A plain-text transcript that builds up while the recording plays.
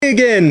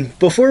again.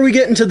 Before we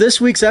get into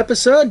this week's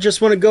episode, just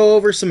want to go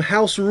over some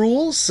house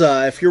rules.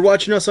 If you're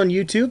watching us on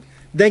YouTube,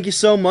 thank you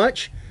so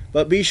much.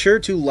 But be sure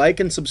to like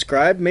and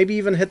subscribe, maybe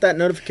even hit that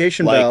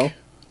notification bell.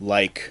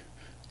 Like.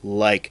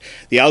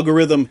 The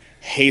algorithm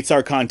hates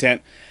our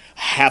content.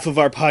 Half of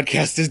our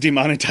podcast is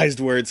demonetized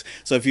words,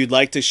 so if you'd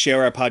like to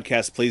share our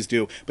podcast, please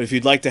do. But if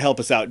you'd like to help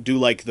us out, do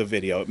like the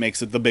video. It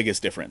makes it the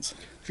biggest difference.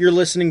 If you're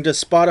listening to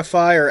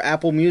Spotify or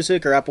Apple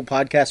Music or Apple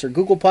Podcasts or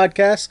Google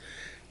Podcasts,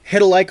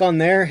 hit a like on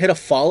there, hit a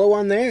follow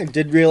on there. I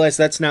did realize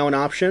that's now an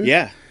option.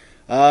 Yeah.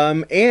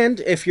 And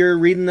if you're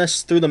reading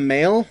this through the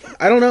mail,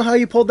 I don't know how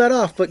you pulled that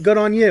off, but good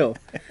on you.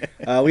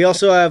 We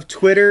also have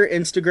Twitter,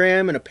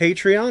 Instagram, and a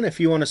Patreon if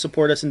you want to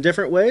support us in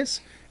different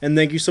ways. And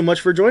thank you so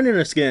much for joining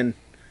us again.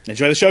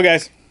 Enjoy the show,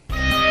 guys.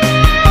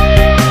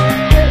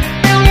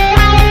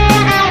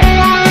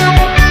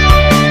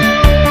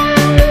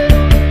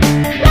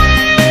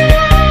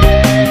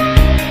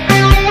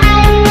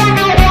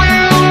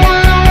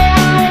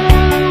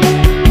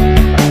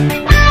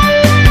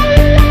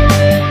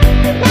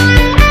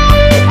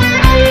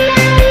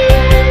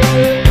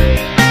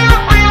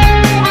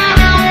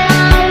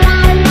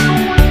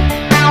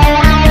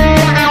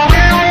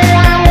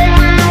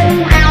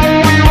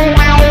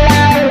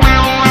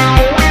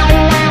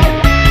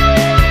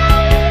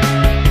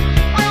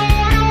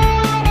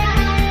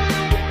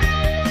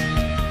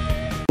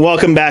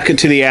 Welcome back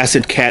to the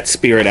Acid Cat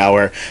Spirit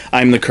Hour.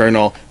 I'm the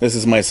Colonel. This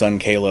is my son,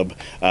 Caleb.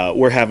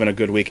 We're having a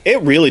good week.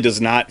 It really does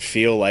not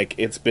feel like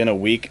it's been a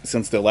week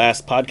since the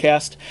last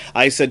podcast.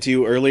 I said to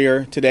you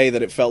earlier today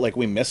that it felt like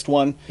we missed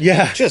one.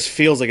 Yeah. It just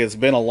feels like it's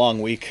been a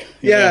long week.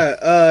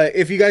 Yeah,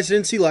 if you guys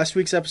didn't see last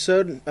week's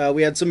episode,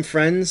 we had some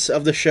friends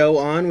of the show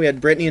on. We had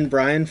Brittany and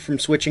Brian from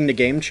Switching to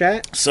Game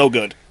Chat. So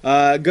good.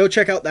 Go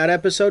check out that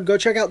episode. Go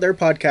check out their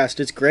podcast.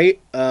 It's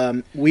great.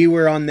 We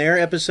were on their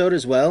episode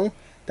as well.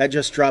 That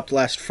just dropped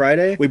last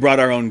Friday. We brought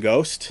our own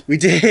ghost. We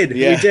did.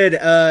 Yeah. We did.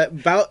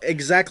 About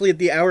exactly at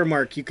the hour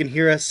mark, you can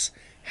hear us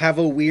have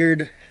a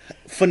weird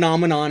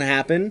phenomenon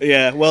happen.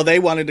 Yeah, well, they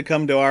wanted to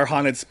come to our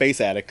haunted space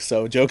attic,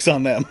 so joke's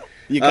on them.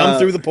 You come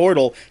through the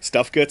portal,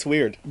 stuff gets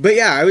weird. But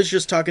yeah, I was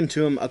just talking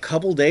to him a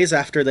couple days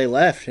after they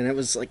left, and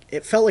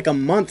it felt like a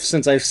month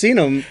since I've seen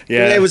him.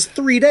 Yeah. It was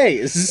 3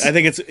 days. I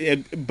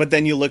think but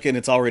then you look and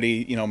it's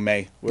already,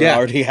 May. We're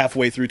already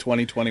halfway through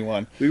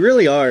 2021. We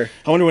really are.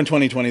 I wonder when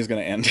 2020 is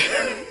going to end.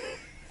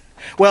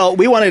 Well,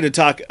 we wanted to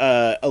talk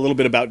a little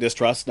bit about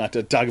distrust, not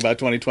to talk about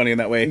 2020 in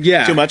that way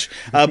too much.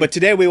 But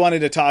today we wanted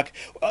to talk.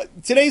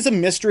 Today's a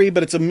mystery,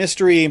 but it's a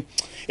mystery.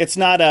 It's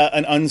not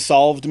an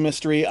unsolved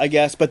mystery, I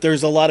guess, but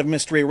there's a lot of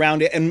mystery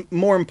around it. And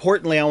more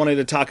importantly, I wanted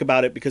to talk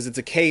about it because it's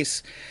a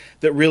case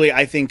that really,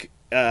 I think,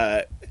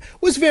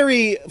 was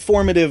very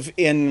formative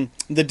in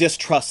the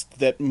distrust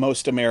that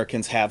most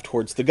Americans have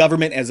towards the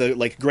government as a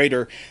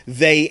greater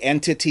they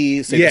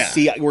entity.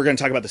 We're going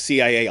to talk about the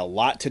CIA a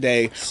lot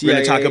today. We're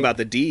going to talk about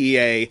the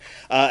DEA,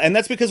 and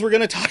that's because we're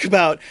going to talk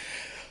about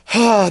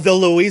the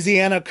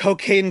Louisiana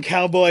cocaine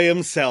cowboy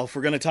himself.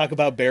 We're going to talk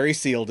about Barry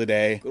Seal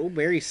today. Good old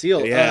Barry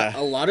Seal. Yeah.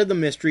 A lot of the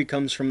mystery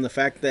comes from the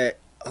fact that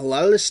a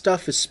lot of this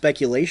stuff is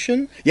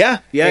speculation. Yeah.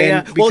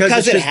 Well,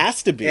 because it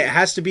has to be. It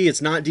has to be.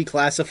 It's not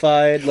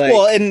declassified.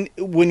 Well, and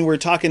when we're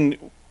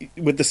talking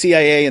with the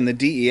CIA and the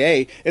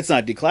DEA, it's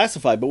not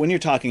declassified. But when you're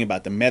talking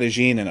about the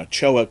Medellin and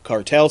Ochoa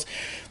cartels,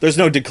 there's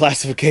no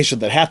declassification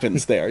that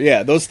happens there.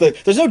 Yeah, there's no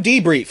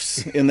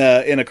debriefs in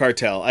a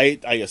cartel, I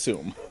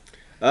assume.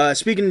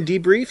 Speaking of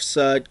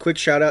debriefs, quick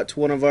shout out to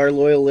one of our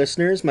loyal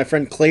listeners, my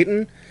friend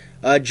Clayton.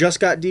 Just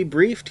got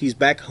debriefed. He's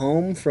back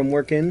home from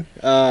working.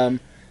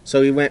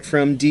 So he went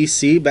from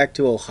D.C. back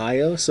to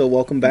Ohio, so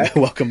welcome back.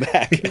 Welcome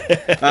back.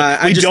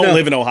 We don't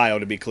live in Ohio,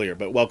 to be clear,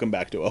 but welcome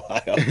back to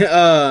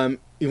Ohio.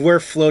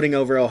 We're floating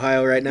over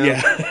Ohio right now.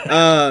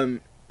 Yeah.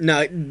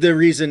 No, the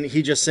reason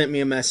he just sent me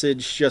a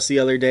message just the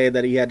other day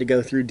that he had to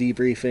go through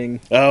debriefing.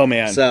 Oh,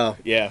 man. So.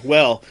 Yeah,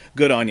 well,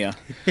 good on you.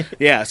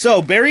 Yeah,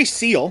 so Barry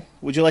Seal,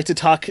 would you like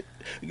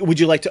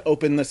to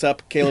open this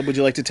up, Caleb? Would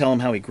you like to tell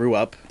him how he grew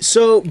up?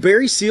 So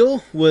Barry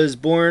Seal was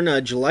born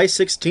July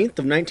 16th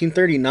of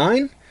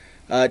 1939.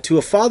 To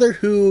a father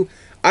who,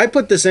 I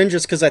put this in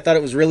just because I thought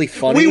it was really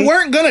funny. We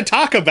weren't going to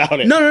talk about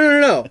it.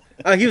 No.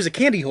 He was a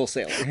candy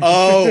wholesaler.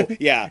 Oh,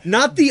 yeah.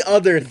 Not the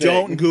other thing.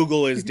 Don't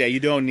Google his dad. You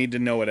don't need to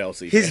know what else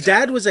he did. His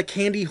dad was a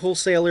candy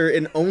wholesaler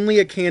and only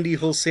a candy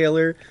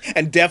wholesaler.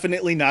 And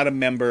definitely not a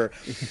member.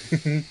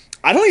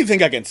 I don't even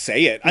think I can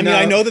say it. I mean,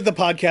 I know that the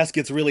podcast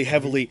gets really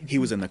heavily, he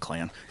was in the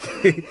Klan.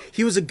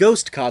 He was a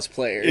ghost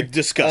cosplayer.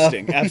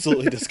 Disgusting.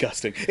 Absolutely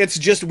disgusting. It's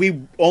just,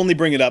 we only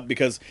bring it up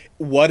because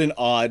what an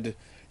odd...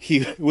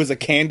 He was a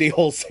candy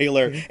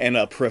wholesaler and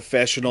a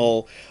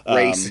professional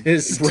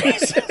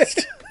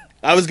racist.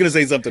 I was going to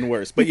say something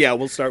worse, but yeah,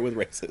 we'll start with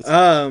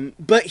racist.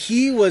 But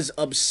he was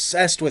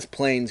obsessed with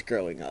planes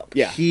growing up.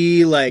 Yeah.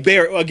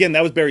 Again,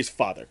 that was Barry's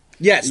father.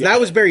 Yes,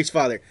 that was Barry's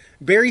father.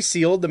 Barry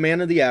Seal, the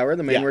man of the hour,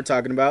 the man we're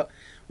talking about,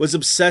 was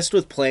obsessed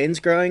with planes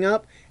growing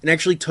up and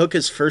actually took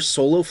his first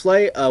solo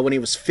flight when he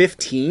was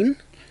 15.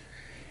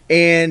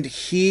 And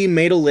he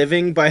made a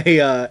living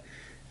by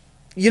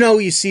You know,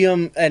 you see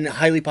them in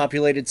highly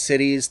populated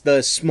cities,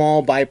 the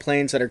small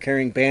biplanes that are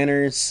carrying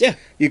banners. Yeah.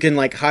 You can,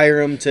 like,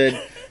 hire them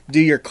to do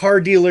your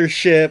car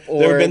dealership,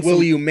 or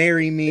will you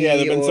marry me? Yeah,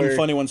 there have been some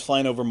funny ones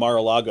flying over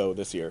Mar-a-Lago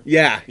this year.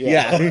 Yeah.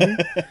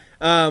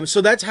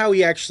 So that's how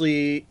he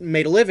actually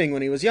made a living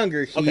when he was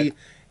younger. He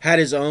had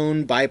his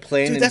own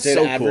biplane and did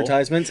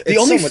advertisements. Cool.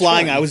 The only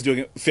flying I was doing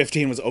at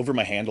 15 was over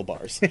my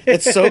handlebars.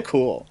 It's so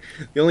cool.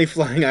 The only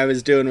flying I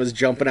was doing was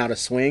jumping out of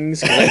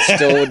swings, because I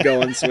still would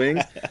go on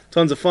swings.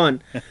 Tons of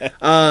fun.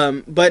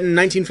 But in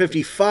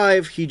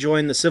 1955, he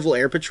joined the Civil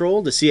Air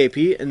Patrol, the CAP,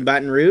 in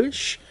Baton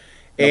Rouge.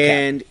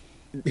 It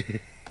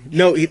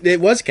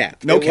was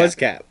Cap. No Cap. Was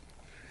Cap.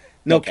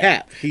 No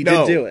Cap. He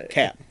did do it.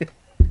 Cap.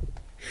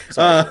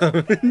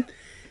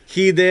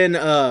 He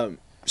then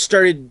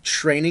started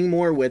training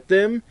more with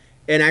them,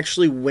 and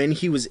actually when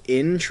he was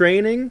in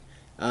training,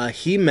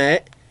 he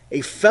met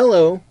a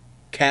fellow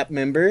Cap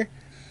member.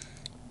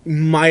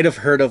 Might have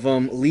heard of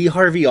him, Lee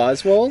Harvey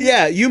Oswald.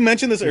 Yeah, you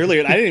mentioned this earlier,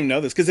 and I didn't even know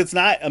this because it's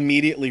not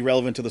immediately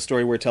relevant to the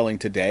story we're telling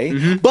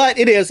today. But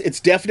it is. It's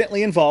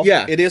definitely involved.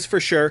 Yeah, it is for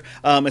sure.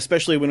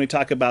 Especially when we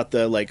talk about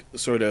the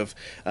sort of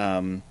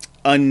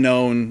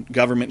unknown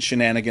government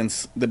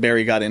shenanigans that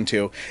Barry got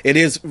into. It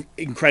is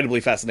incredibly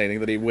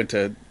fascinating that he went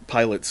to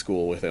pilot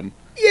school with him.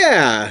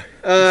 Yeah.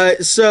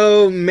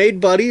 So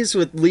made buddies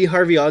with Lee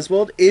Harvey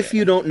Oswald. If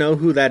you don't know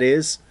who that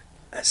is,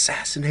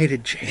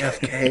 assassinated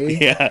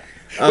JFK. Yeah.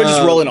 We're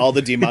just rolling all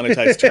the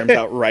demonetized terms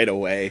out right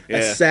away. Yeah.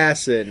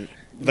 Assassin.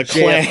 The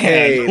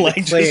JFK, Klan.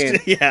 The Klan,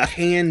 yeah.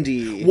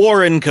 Candy.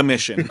 Warren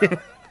Commission.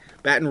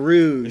 Baton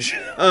Rouge.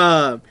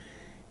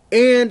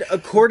 And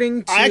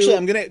according to...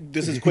 Actually,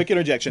 this is a quick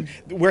interjection.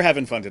 We're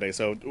having fun today,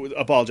 so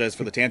apologize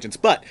for the tangents.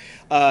 But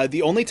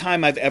the only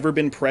time I've ever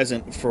been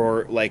present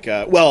for, I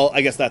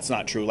guess that's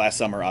not true. Last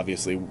summer,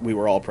 obviously, we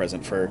were all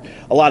present for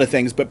a lot of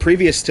things. But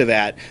previous to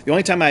that, the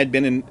only time I had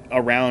been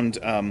around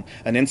an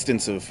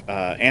instance of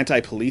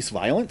anti-police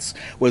violence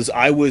was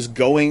I was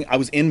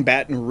in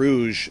Baton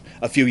Rouge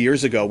a few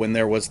years ago when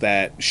there was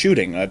that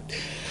shooting.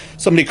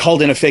 Somebody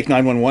called in a fake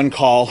 911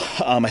 call.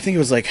 I think it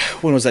was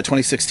when was that?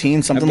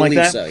 2016, something like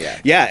that. So, yeah.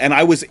 Yeah, and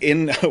I was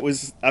in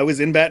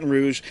Baton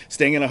Rouge,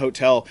 staying in a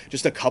hotel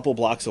just a couple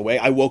blocks away.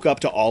 I woke up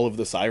to all of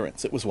the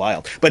sirens. It was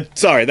wild. But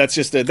sorry,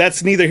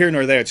 that's neither here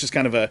nor there. It's just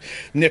kind of a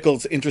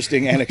Nichols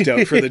interesting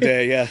anecdote for the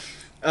day. Yeah.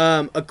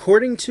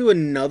 According to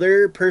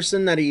another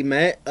person that he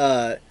met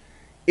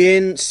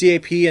in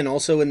CAP and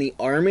also in the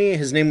Army,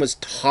 his name was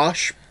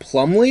Tosh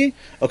Plumley.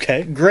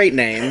 Okay. Great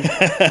name.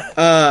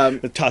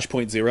 The Tosh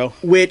 .0.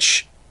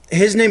 Which,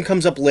 his name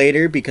comes up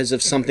later because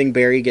of something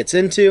Barry gets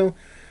into.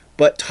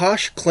 But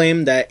Tosh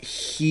claimed that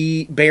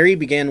Barry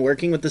began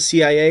working with the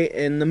CIA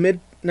in the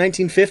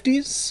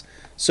mid-1950s.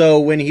 So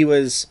when he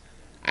was,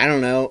 I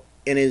don't know,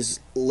 in his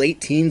late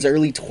teens,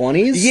 early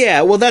 20s.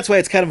 Yeah, well, that's why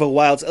it's kind of a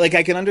wild... I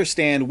can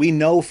understand, we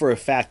know for a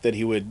fact that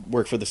he would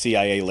work for the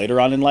CIA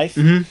later on in life.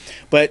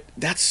 But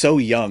that's so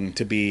young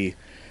to be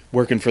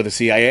working for the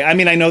CIA. I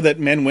mean, I know that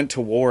men went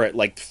to war at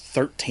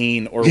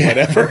 13 or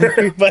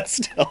whatever, but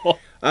still.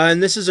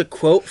 And this is a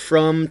quote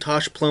from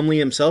Tosh Plumley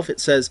himself.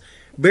 It says,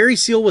 Barry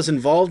Seal was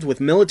involved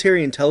with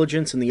military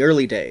intelligence in the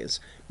early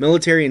days.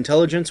 Military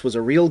intelligence was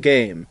a real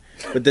game,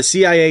 with the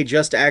CIA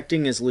just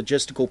acting as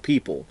logistical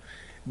people.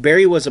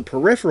 Barry was a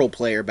peripheral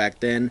player back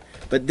then,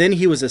 but then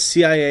he was a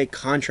CIA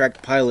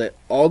contract pilot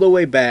all the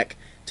way back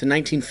to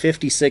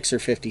 1956 or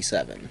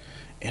 57.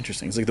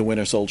 Interesting. It's like the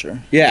Winter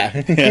Soldier.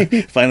 Yeah.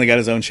 Yeah. Finally got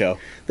his own show.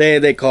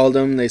 They called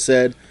him, they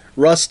said,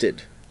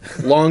 rusted,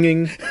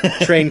 longing,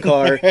 train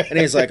car, and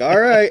he's like, all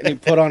right, and he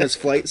put on his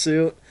flight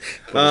suit.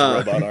 Put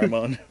his robot arm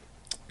on.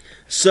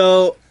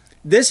 So,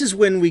 this is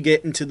when we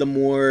get into the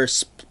more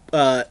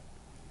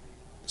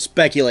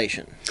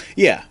speculation.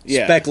 Yeah.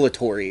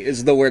 Speculatory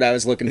is the word I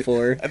was looking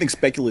for. I think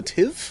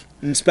speculative?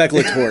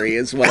 Speculatory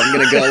is what I'm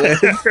going to go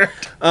with.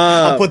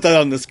 I'll put that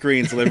on the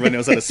screen so everybody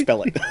knows how to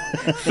spell it.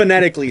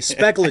 Phonetically,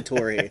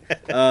 speculatory.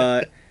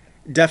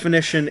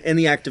 Definition, in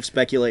the act of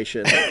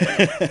speculation.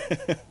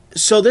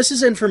 So this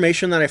is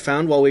information that I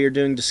found while we were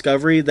doing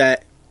Discovery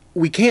that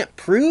we can't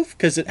prove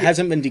because it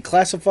hasn't been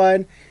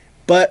declassified,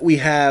 but we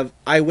have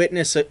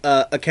eyewitness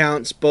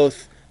accounts,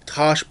 both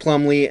Tosh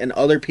Plumley and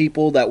other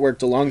people that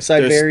worked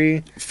alongside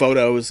Barry.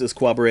 Photos as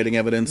corroborating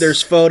evidence.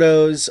 There's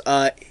photos.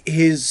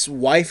 His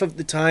wife of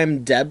the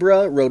time,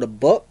 Deborah, wrote a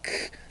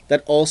book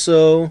that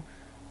also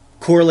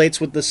correlates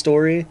with the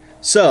story.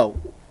 So,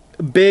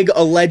 big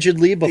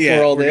allegedly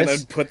before all this. We're going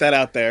to put that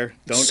out there.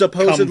 Don't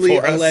supposedly,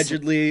 come for us.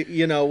 Allegedly,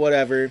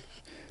 whatever.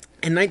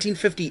 In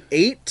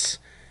 1958,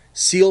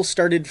 SEAL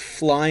started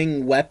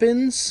flying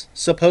weapons,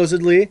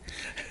 supposedly,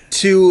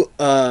 to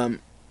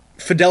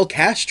Fidel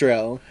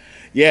Castro.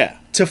 Yeah.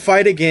 To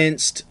fight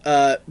against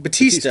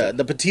Batista,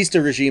 the Batista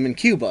regime in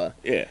Cuba.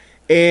 Yeah.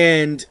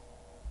 And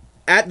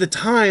at the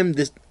time,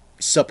 this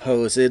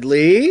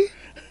supposedly...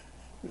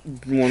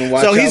 Want to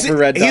watch out for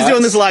red dots. He's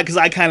doing this a lot because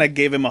I kind of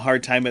gave him a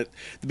hard time at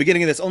the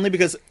beginning of this, only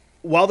because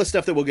while the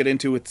stuff that we'll get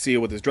into with Seal,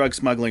 with his drug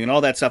smuggling and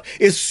all that stuff,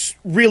 is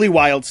really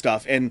wild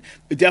stuff, and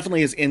it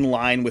definitely is in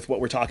line with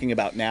what we're talking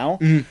about now,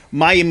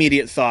 my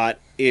immediate thought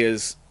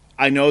is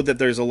I know that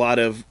there's a lot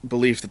of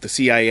belief that the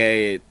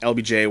CIA,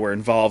 LBJ were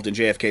involved in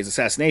JFK's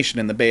assassination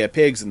and the Bay of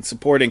Pigs and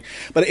supporting,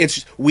 but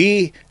it's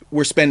we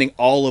were spending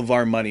all of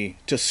our money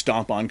to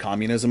stomp on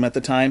communism at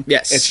the time.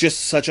 Yes. It's just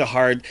such a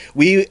hard...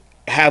 We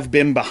have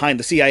been behind...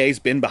 The CIA's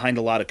been behind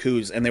a lot of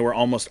coups, and they were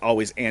almost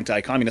always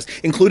anti-communist,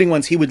 including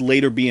ones he would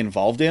later be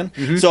involved in.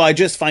 Mm-hmm. So I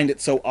just find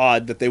it so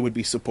odd that they would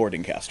be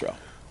supporting Castro.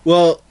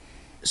 Well,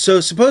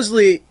 so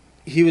supposedly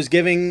he was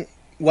giving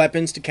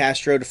weapons to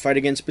Castro to fight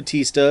against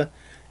Batista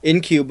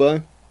in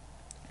Cuba,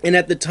 and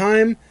at the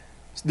time,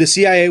 the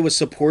CIA was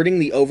supporting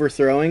the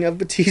overthrowing of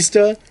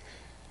Batista.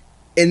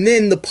 And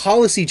then the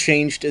policy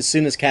changed as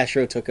soon as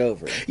Castro took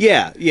over.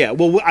 Yeah.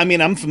 Well, I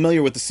mean, I'm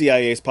familiar with the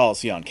CIA's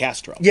policy on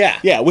Castro.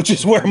 Yeah, which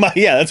is where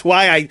that's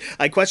why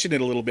I question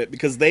it a little bit,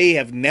 because they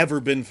have never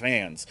been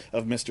fans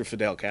of Mr.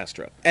 Fidel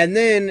Castro. And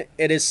then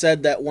it is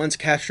said that once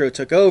Castro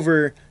took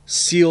over,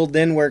 SEAL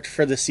then worked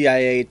for the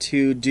CIA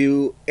to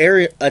do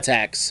air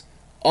attacks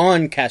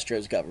on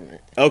Castro's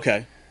government.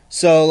 Okay.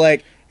 So,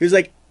 like, he was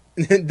like,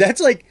 that's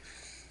like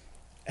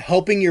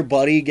helping your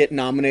buddy get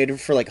nominated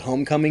for like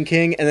Homecoming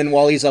King, and then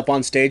while he's up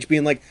on stage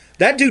being like,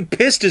 that dude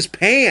pissed his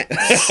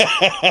pants.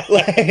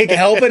 Like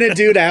helping a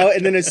dude out,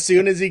 and then as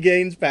soon as he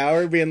gains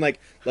power being like,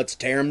 let's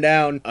tear him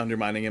down,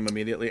 undermining him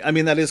immediately. I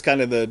mean, that is kind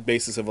of the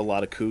basis of a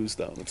lot of coups,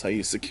 though. That's how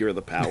you secure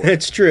the power.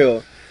 It's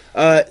true.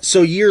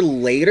 So a year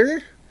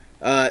later,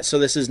 so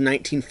this is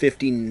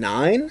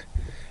 1959,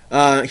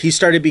 he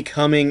started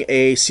becoming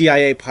a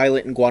CIA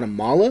pilot in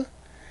Guatemala,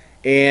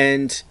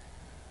 and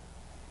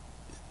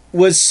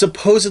was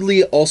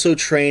supposedly also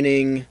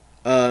training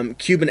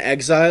Cuban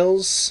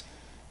exiles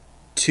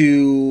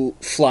to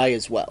fly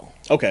as well.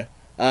 Okay.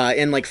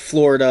 In like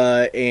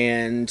Florida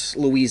and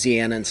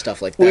Louisiana and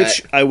stuff like that.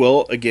 Which I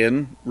will,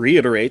 again,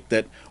 reiterate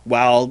that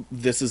while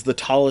this is the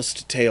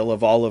tallest tale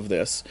of all of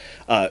this,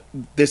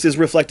 this is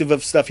reflective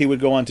of stuff he would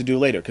go on to do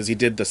later, because he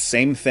did the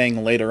same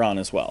thing later on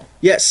as well.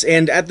 Yes,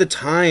 and at the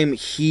time,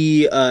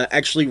 he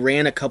actually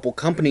ran a couple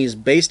companies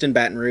based in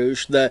Baton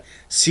Rouge, the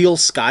SEAL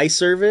Sky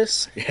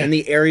Service and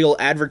the Aerial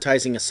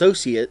Advertising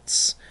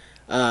Associates,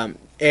 and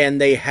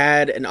they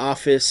had an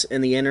office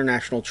in the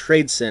International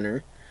Trade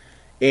Center.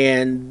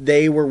 And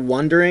they were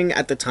wondering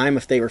at the time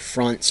if they were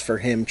fronts for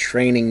him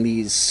training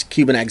these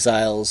Cuban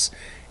exiles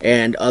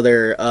and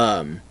other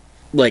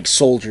like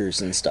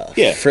soldiers and stuff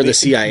for the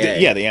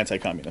CIA. The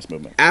anti-communist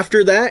movement.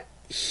 After that,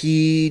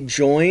 he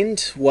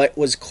joined what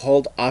was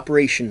called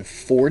Operation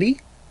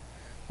 40,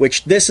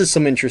 which this is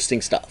some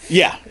interesting stuff.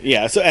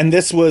 Yeah. So, and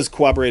this was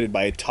corroborated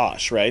by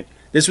Tosh, right?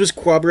 This was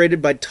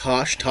corroborated by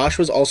Tosh. Tosh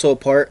was also a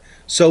part.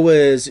 So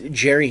was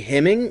Jerry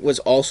Hemming was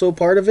also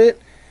part of it.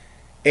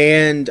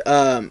 And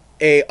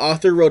a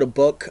author wrote a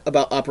book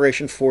about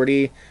Operation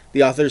 40.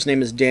 The author's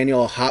name is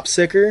Daniel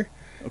Hopsicker.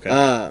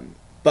 Okay.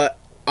 But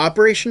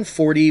Operation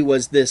 40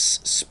 was this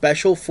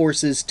special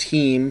forces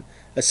team,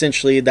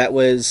 essentially, that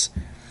was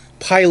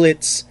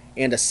pilots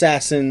and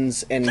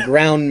assassins and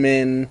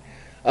groundmen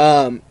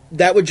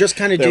that would just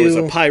kind of do... There was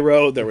a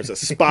pyro, there was a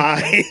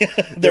spy,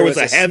 there was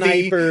a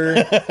heavy...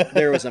 sniper,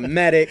 there was a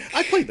medic.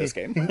 I played this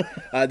game.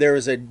 There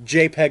was a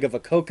JPEG of a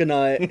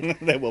coconut.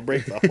 That will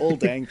break the whole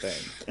dang thing.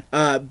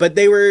 But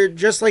they were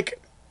just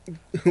like...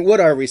 What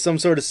are we, some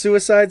sort of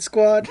suicide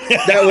squad?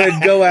 That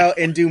would go out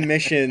and do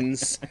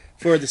missions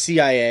for the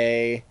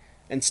CIA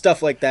and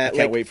stuff like that. I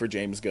can't wait for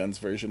James Gunn's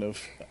version of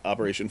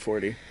Operation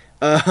 40.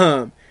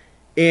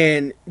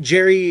 And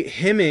Jerry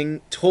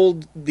Hemming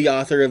told the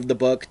author of the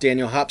book,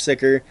 Daniel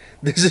Hopsicker,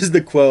 this is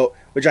the quote,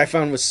 which I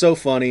found was so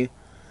funny.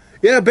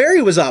 Yeah,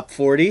 Barry was Op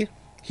 40.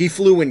 He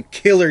flew in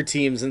killer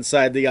teams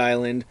inside the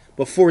island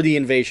before the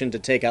invasion to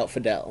take out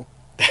Fidel.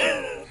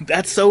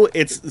 That's so...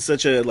 It's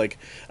such a, like...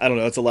 I don't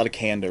know, it's a lot of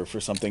candor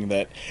for something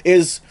that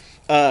is...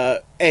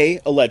 A,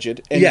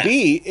 alleged, and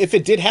B, if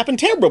it did happen,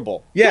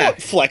 terrible. Yeah.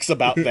 Don't flex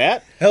about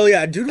that. Hell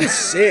yeah, dude was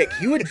sick.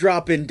 He would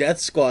drop in death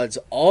squads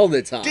all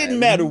the time. Didn't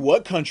matter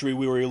what country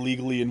we were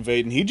illegally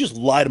invading. He just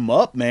light them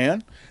up,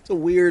 man. It's a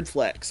weird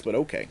flex, but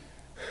okay.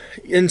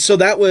 And so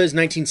that was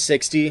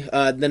 1960. The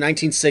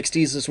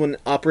 1960s is when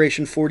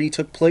Operation 40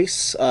 took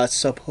place,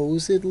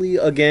 supposedly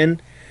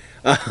again.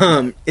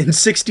 In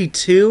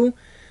 62,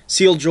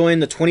 SEAL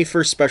joined the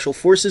 21st Special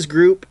Forces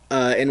Group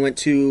and went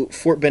to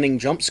Fort Benning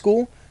Jump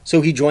School.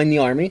 So he joined the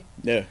Army.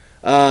 Yeah.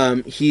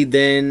 He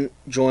then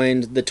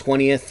joined the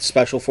 20th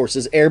Special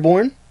Forces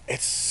Airborne.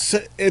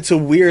 It's a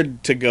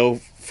weird to go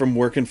from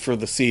working for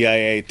the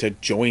CIA to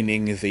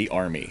joining the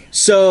Army.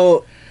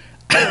 So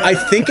I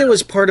think it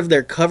was part of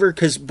their cover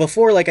because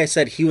before, like I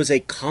said, he was a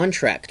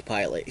contract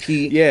pilot.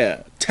 He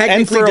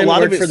technically didn't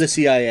work for the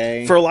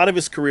CIA. For a lot of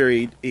his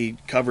career, he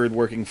covered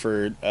working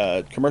for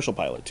a commercial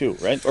pilot too,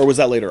 right? Or was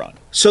that later on?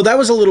 So that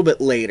was a little bit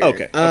later.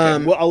 Okay.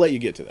 Well, I'll let you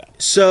get to that.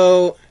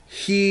 So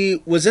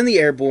he was in the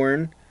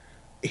Airborne.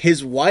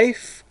 His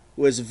wife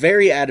was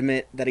very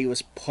adamant that he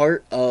was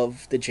part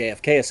of the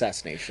JFK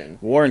assassination.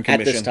 Warren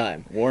Commission. At this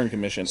time. Warren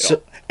Commission.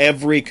 So,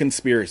 every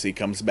conspiracy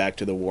comes back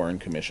to the Warren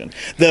Commission.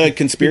 The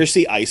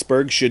conspiracy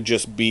iceberg should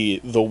just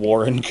be the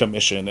Warren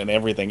Commission and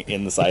everything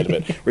inside of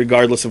it,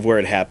 regardless of where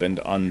it happened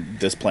on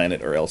this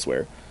planet or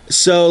elsewhere.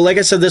 So, like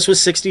I said, this was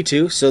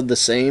 1962, so the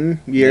same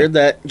year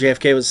that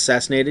JFK was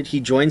assassinated. He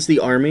joins the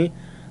Army.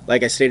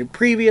 Like I stated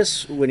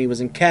previous, when he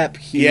was in CAP,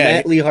 he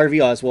met Lee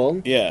Harvey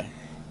Oswald. Yeah.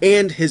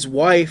 And his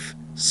wife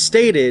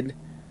stated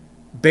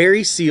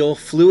Barry Seal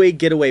flew a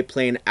getaway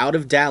plane out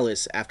of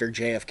Dallas after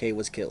JFK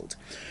was killed.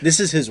 This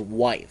is his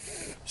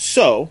wife.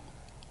 So,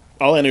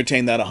 I'll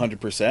entertain that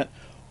 100%.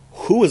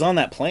 Who was on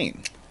that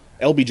plane?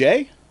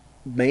 LBJ?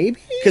 Maybe?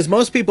 Because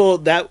most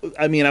people,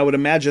 I would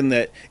imagine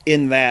that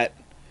in that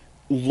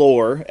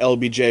lore,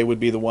 LBJ would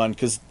be the one,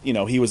 because,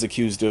 he was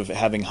accused of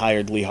having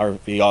hired Lee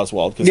Harvey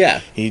Oswald,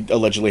 because he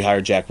allegedly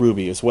hired Jack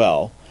Ruby as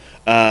well.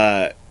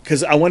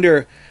 Because I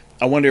wonder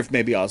if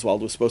maybe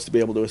Oswald was supposed to be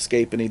able to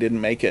escape and he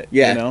didn't make it.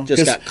 Yeah,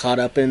 just got caught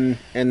up in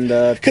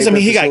the because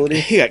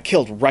he got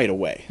killed right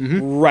away.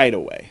 Mm-hmm. Right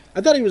away. I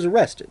thought he was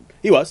arrested.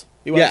 He was.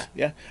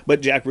 Yeah.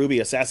 But Jack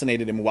Ruby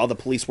assassinated him while the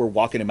police were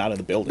walking him out of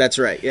the building. That's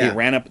right, yeah. He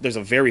ran up. There's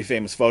a very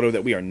famous photo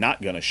that we are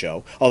not going to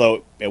show,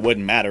 although it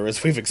wouldn't matter,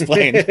 as we've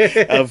explained,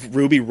 of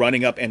Ruby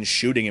running up and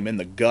shooting him in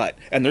the gut.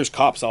 And there's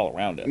cops all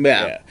around him.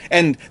 Yeah.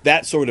 And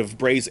that sort of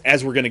brazen,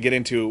 as we're going to get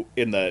into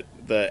in the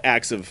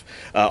acts of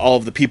all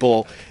of the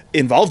people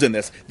involved in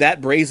this, that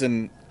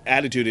brazen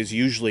attitude is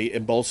usually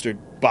emboldened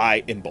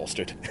by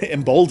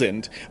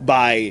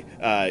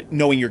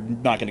knowing you're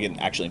not going to get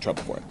actually in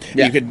trouble for it.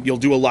 Yeah. You'll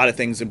do a lot of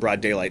things in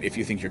broad daylight if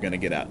you think you're going to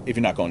get out, if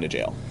you're not going to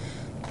jail.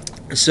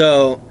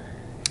 So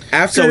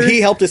he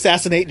helped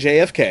assassinate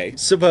JFK.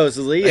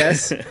 Supposedly,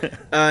 yes.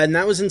 And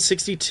that was in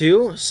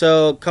 1962.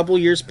 So a couple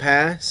years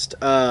passed.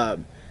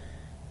 In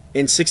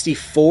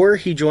 1964,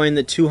 he joined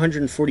the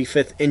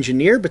 245th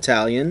Engineer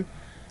Battalion.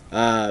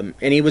 And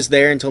he was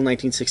there until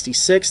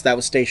 1966. That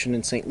was stationed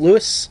in St.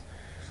 Louis.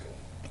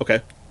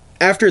 Okay.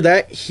 After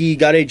that, he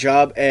got a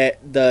job at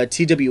the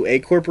TWA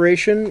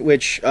Corporation,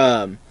 which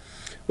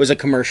was a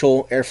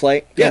commercial air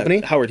flight company.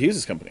 Yeah, Howard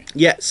Hughes' company.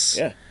 Yes.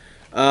 Yeah.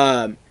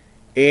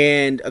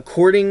 And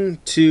according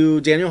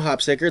to Daniel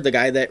Hopstecker, the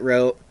guy that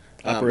wrote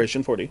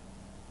Operation 40.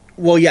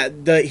 Well, yeah,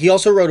 he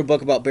also wrote a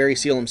book about Barry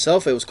Seal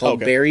himself. It was called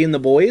Barry and the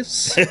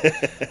Boys.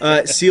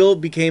 Seal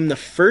became the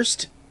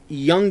first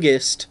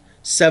youngest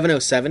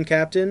 707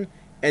 captain,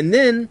 and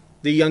then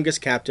the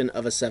youngest captain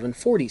of a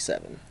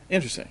 747.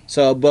 Interesting.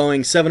 So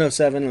Boeing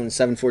 707 and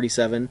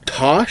 747.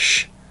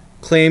 Tosh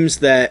claims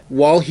that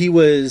while he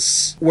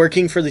was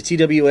working for the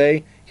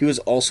TWA, he was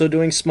also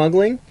doing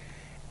smuggling,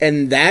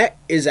 and that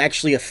is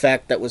actually a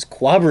fact that was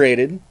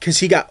corroborated because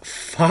he got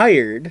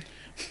fired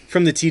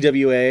from the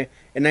TWA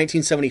in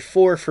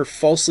 1974 for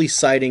falsely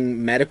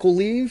citing medical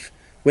leave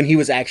when he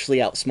was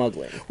actually out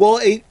smuggling. Well,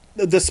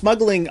 the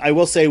smuggling, I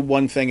will say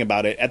one thing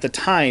about it. At the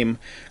time,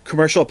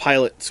 commercial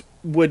pilots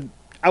would,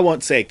 I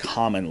won't say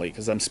commonly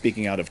because I'm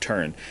speaking out of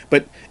turn,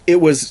 but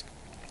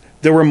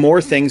there were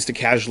more things to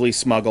casually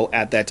smuggle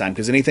at that time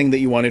because anything that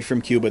you wanted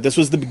from Cuba, this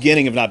was the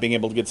beginning of not being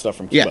able to get stuff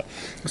from Cuba.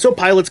 Yeah. So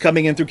pilots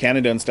coming in through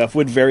Canada and stuff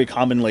would very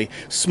commonly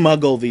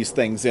smuggle these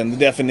things in, the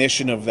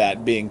definition of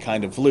that being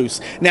kind of loose.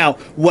 Now,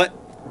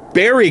 what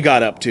Barry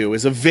got up to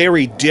is a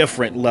very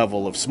different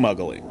level of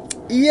smuggling.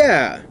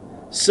 Yeah.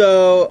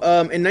 So,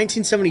 in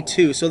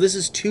 1972, so this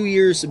is 2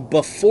 years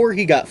before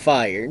he got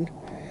fired,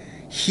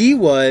 he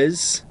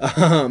was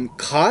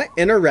caught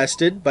and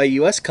arrested by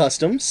U.S.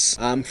 Customs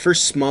for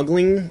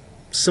smuggling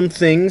some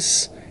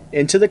things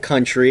into the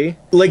country.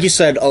 Like you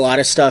said, a lot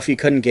of stuff you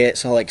couldn't get,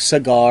 so like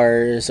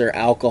cigars or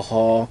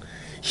alcohol.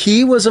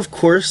 He was, of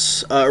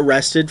course,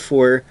 arrested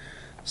for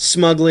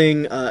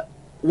smuggling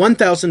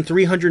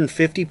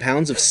 1,350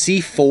 pounds of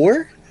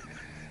C4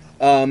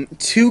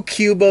 to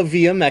Cuba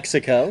via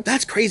Mexico.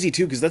 That's crazy,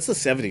 too, because that's the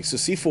 70s, so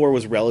C4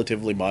 was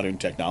relatively modern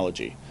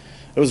technology.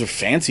 Those are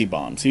fancy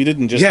bombs. He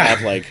didn't just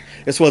have,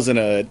 this wasn't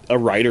a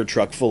Ryder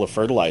truck full of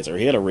fertilizer.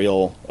 He had a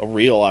real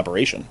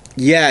operation.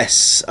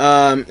 Yes.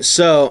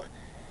 So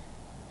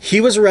he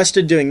was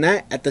arrested doing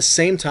that. At the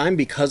same time,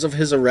 because of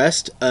his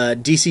arrest,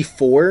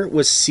 DC-4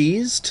 was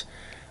seized,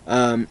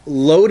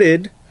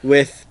 loaded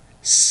with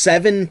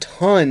 7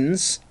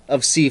 tons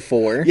of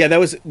C4. Yeah,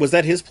 was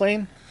that his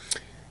plane?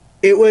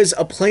 It was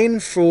a plane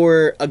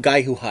for a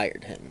guy who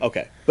hired him.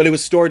 Okay. But it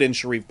was stored in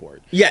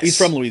Shreveport. Yes. He's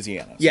from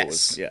Louisiana. So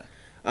yes.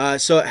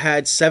 So it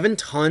had 7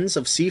 tons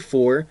of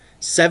C4,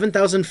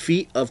 7,000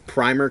 feet of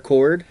primer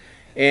cord,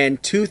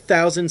 and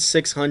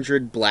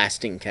 2,600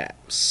 blasting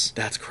caps.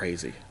 That's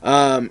crazy.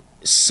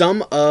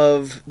 Some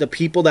of the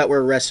people that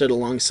were arrested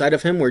alongside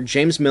of him were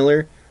James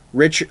Miller,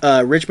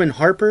 Richmond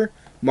Harper,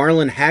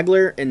 Marlon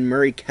Hagler, and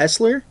Murray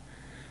Kessler.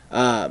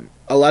 A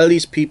lot of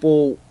these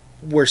people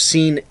were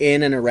seen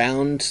in and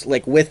around,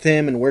 like with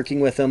him and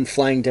working with him,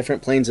 flying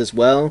different planes as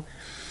well.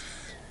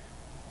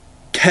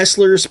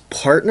 Kessler's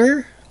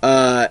partner,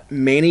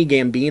 Manny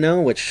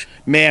Gambino, which...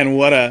 Man,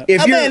 what a...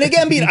 Manny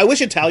Gambino! I wish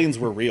Italians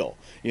were real.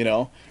 you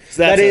know.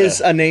 So that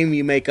is a name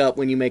you make up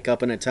when you make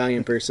up an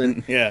Italian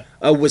person. Yeah.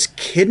 Was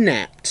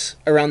kidnapped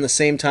around the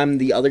same time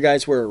the other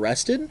guys were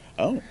arrested.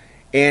 Oh.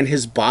 And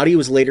his body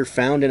was later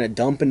found in a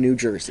dump in New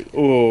Jersey.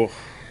 Oh,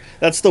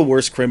 that's the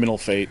worst criminal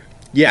fate.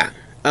 Yeah.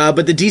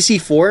 But the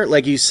DC-4,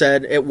 like you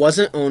said, it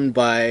wasn't owned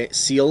by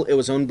Seal. It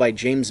was owned by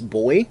James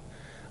Boy,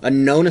 a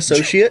known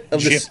associate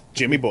of the...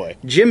 Jimmy Boy.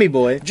 Jimmy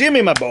Boy.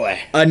 Jimmy, my boy.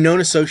 A known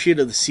associate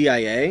of the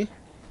CIA.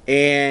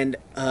 And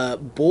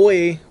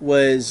Boy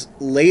was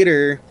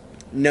later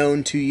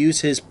known to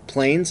use his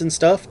planes and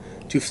stuff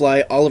to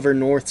fly Oliver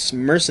North's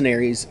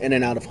mercenaries in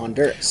and out of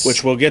Honduras.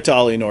 Which we'll get to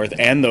Ollie North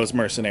and those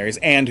mercenaries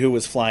and who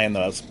was flying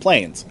those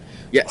planes.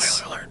 Yes.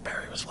 Spoiler alert,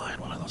 Barry was flying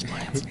one of those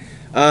planes.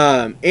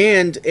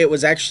 And it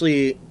was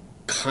actually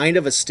kind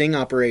of a sting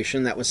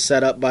operation that was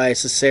set up by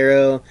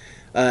Cicero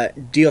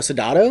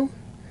Diosdado,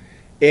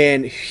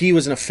 and he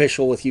was an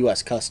official with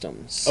U.S.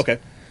 Customs. Okay.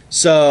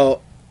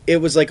 So it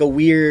was like a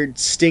weird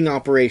sting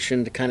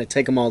operation to kind of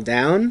take them all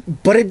down,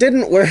 but it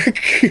didn't work.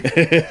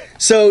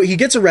 So he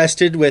gets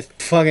arrested with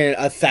fucking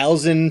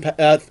 1,000,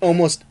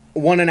 almost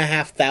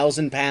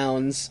 1,500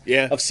 pounds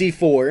of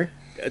C4.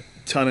 A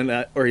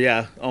ton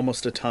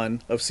almost a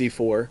ton of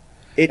C4.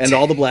 And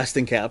all the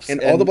blasting caps.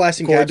 And all the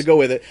blasting caps. to go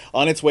with it.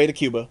 On its way to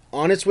Cuba.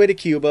 On its way to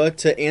Cuba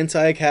to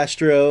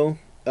anti-Castro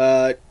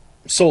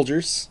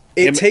soldiers.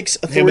 It takes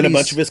authorities... Him and a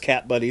bunch of his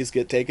cat buddies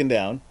get taken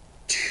down.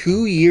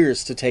 2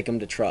 years to take him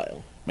to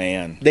trial.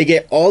 Man. They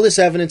get all this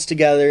evidence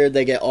together.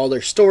 They get all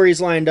their stories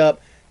lined up.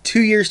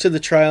 2 years to the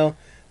trial.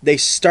 They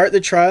start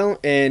the trial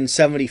in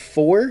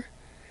 1974.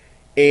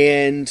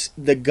 And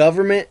the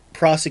government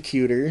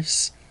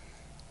prosecutors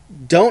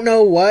don't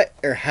know what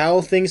or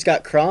how things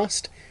got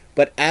crossed.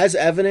 But as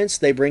evidence,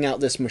 they bring out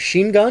this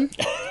machine gun.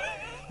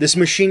 This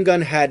machine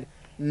gun had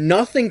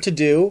nothing to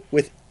do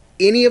with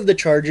any of the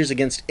charges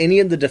against any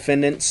of the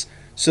defendants.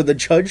 So the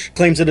judge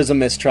claims it as a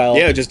mistrial.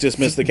 Yeah, just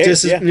dismiss the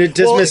case.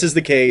 Dismisses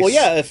the case. Well,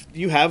 yeah, if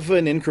you have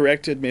an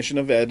incorrect admission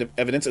of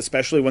evidence,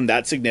 especially when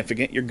that's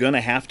significant, you're going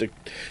to have to...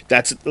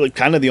 That's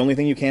kind of the only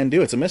thing you can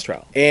do. It's a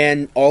mistrial.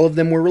 And all of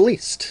them were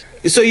released.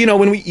 So,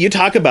 when you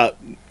talk about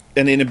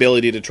an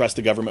inability to trust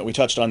the government, we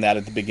touched on that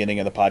at the beginning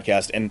of the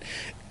podcast, and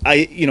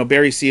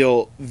Barry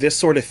Seal, this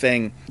sort of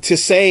thing, to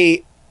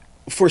say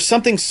for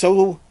something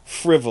so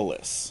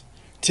frivolous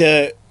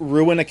to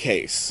ruin a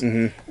case,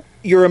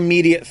 your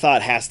immediate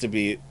thought has to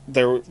be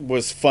there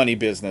was funny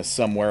business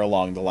somewhere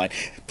along the line.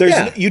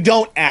 You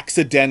don't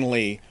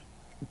accidentally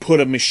put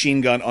a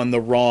machine gun on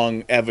the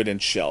wrong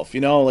evidence shelf.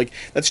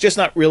 That's just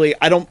not really...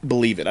 I don't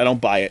believe it. I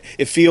don't buy it.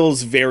 It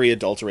feels very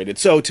adulterated.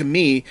 So to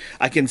me,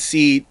 I can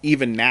see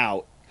even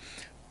now,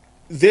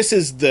 this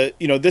is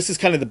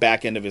kind of the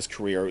back end of his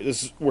career.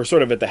 We're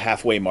sort of at the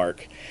halfway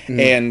mark.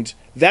 And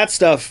that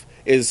stuff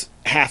is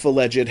half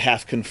alleged,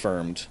 half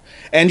confirmed.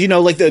 And,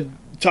 the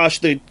Tosh,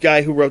 the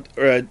guy who wrote...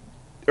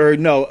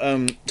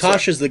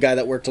 Tosh is the guy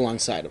that worked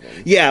alongside of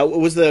him. Yeah, it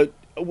was the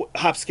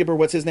hop skipper.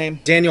 What's his name?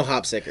 Daniel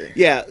Hopsicker.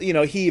 Yeah,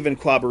 he even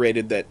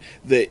corroborated that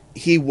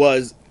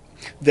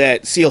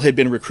Seal had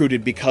been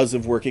recruited because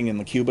of working in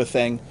the Cuba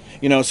thing.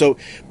 So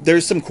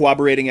there's some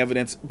corroborating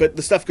evidence, but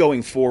the stuff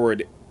going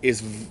forward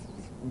is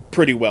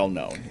pretty well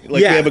known.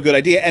 We have a good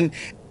idea. And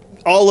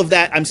all of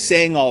that, I'm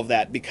saying all of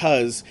that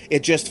because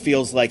it just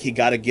feels like he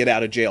got a get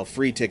out of jail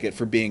free ticket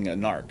for being a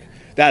narc.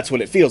 That's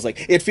what it feels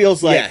like. It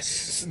feels like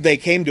they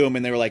came to him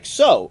and they were like,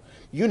 so,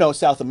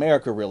 South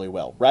America really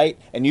well, right?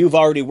 And you've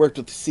already worked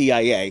with the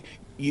CIA.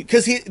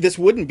 Because this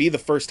wouldn't be the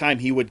first time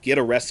he would get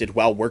arrested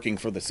while working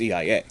for the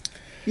CIA.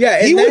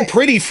 Yeah, he would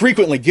pretty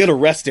frequently get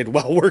arrested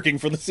while working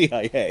for the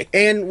CIA.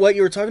 And what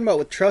you were talking about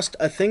with trust,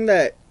 a thing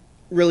that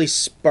really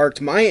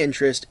sparked my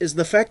interest is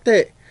the fact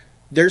that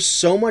there's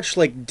so much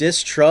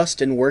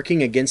distrust and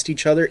working against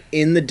each other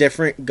in the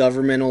different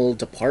governmental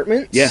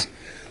departments. Yeah.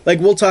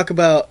 We'll talk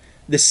about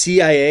the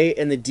CIA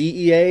and the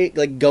DEA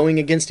going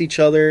against each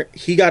other.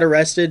 He got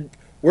arrested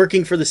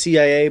working for the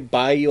CIA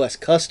by U.S.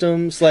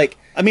 Customs. Look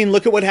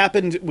at what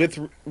happened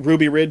with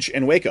Ruby Ridge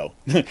and Waco.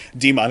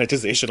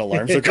 Demonetization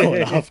alarms are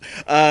going off.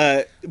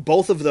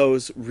 Both of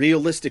those,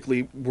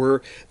 realistically,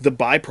 were the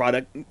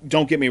byproduct.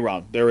 Don't get me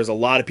wrong. There was a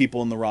lot of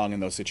people in the wrong in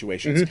those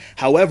situations.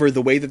 However,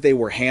 the way that they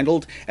were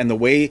handled and the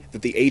way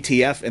that the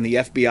ATF and the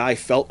FBI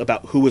felt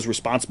about who was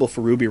responsible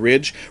for Ruby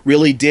Ridge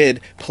really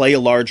did play a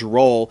large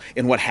role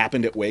in what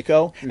happened at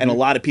Waco. And a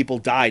lot of people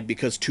died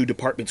because two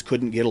departments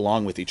couldn't get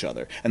along with each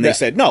other. And they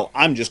said, no,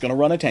 I'm just going to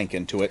run a tank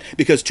into it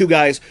because two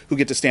guys who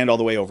get to stand all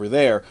the way over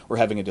there were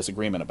having a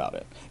disagreement about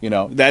it.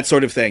 That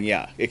sort of thing.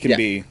 Yeah, it can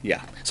be.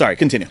 Yeah. Sorry,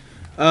 continue.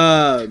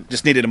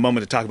 Just needed a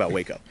moment to talk about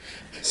Waco.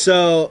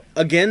 So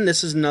again,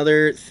 this is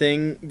another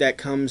thing that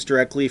comes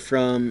directly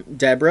from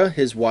Deborah,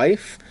 his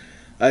wife.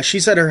 She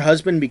said her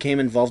husband became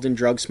involved in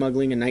drug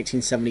smuggling in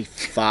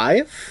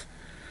 1975.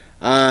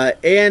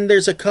 And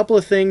there's a couple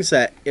of things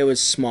that it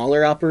was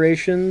smaller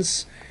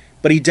operations.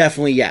 But he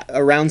definitely,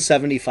 around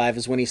 75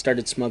 is when he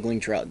started smuggling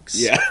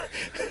drugs. Yeah.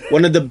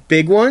 One of the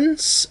big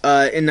ones,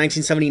 in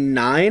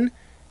 1979,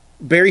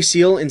 Barry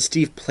Seal and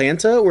Steve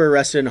Planta were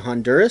arrested in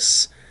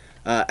Honduras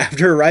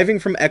after arriving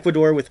from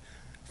Ecuador with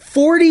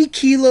 40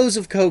 kilos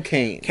of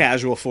cocaine.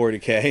 Casual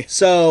 40K.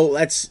 So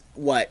that's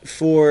what,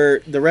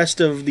 for the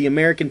rest of the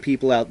American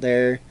people out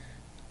there,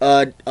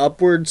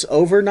 upwards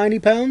over 90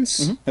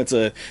 pounds.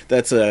 Mm-hmm.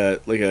 That's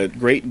like a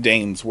Great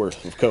Dane's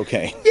worth of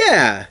cocaine.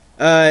 Yeah.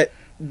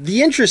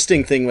 The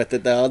interesting thing with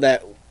it, though,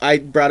 that I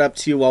brought up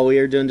to you while we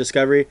were doing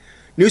Discovery,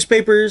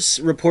 newspapers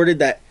reported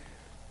that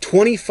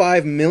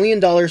 $25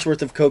 million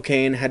worth of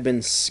cocaine had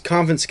been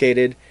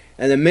confiscated,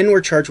 and the men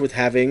were charged with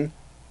having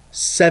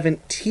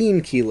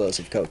 17 kilos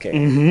of cocaine.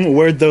 Mm-hmm.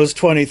 Where'd those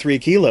 23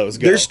 kilos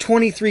go? There's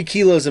 23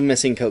 kilos of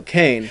missing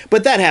cocaine.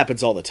 But that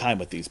happens all the time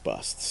with these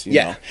busts. You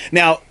know?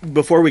 Now,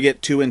 before we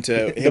get too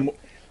into him...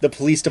 The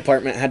police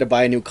department had to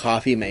buy a new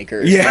coffee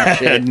maker.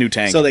 Yeah, new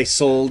tank. So they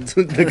sold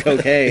the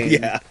cocaine.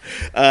 Yeah.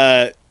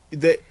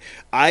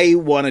 I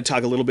want to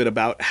talk a little bit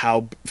about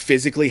how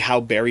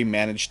Barry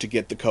managed to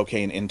get the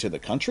cocaine into the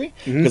country,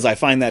 because I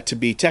find that to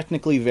be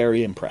technically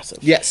very impressive.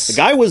 Yes. The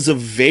guy was a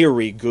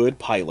very good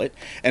pilot,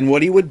 and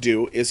what he would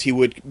do is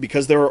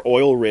because there are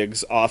oil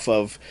rigs off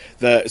of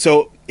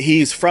so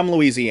he's from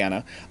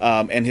Louisiana,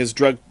 and his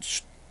drug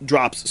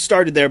drops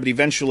started there, but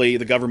eventually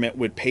the government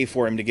would pay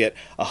for him to get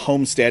a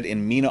homestead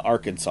in Mena,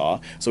 Arkansas,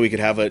 so he could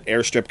have an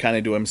airstrip kind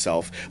of to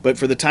himself. But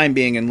for the time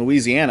being in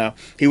Louisiana,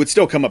 he would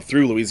still come up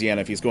through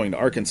Louisiana if he's going to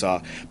Arkansas.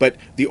 But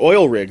the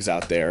oil rigs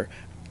out there,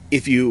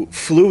 if you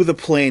flew the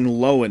plane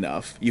low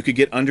enough, you could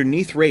get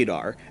underneath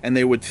radar, and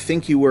they would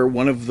think you were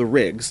one of the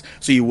rigs,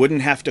 so you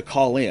wouldn't have to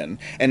call in.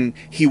 And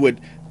he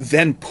would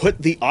then put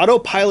the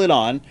autopilot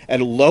on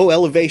at a low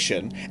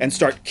elevation and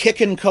start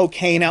kicking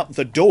cocaine out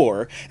the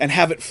door and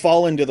have it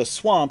fall into the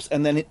swamps,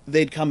 and then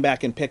they'd come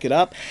back and pick it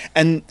up.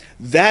 And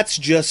that's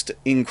just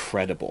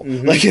incredible.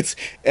 Like it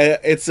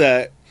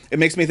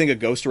makes me think of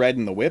Ghost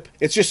Riding the Whip.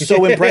 It's just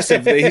so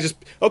impressive that he just,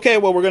 okay,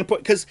 well, we're going to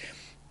put, because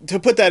to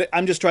put that,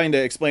 I'm just trying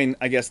to explain,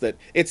 I guess, that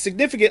it's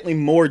significantly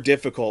more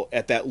difficult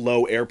at that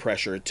low air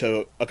pressure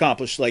to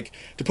accomplish. Like,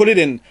 to put it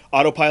in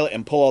autopilot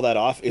and pull all that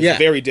off is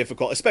very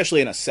difficult, especially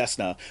in a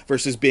Cessna,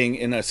 versus being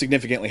in a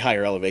significantly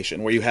higher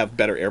elevation where you have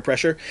better air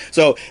pressure.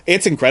 So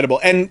it's incredible.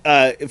 And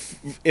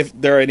if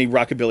there are any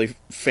rockabilly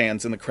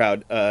fans in the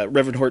crowd,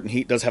 Reverend Horton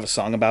Heat does have a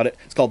song about it.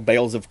 It's called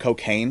Bales of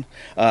Cocaine.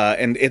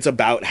 And it's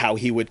about how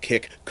he would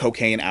kick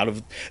cocaine out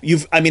of...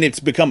 it's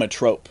become a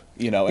trope,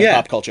 in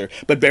pop culture.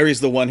 But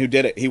Barry's the one who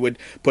did it. He would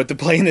put the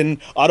plane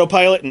in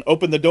autopilot and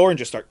open the door and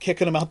just start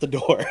kicking them out the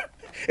door.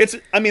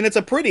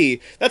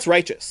 That's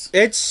righteous.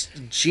 It's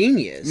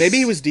genius. Maybe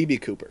he was D.B.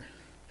 Cooper.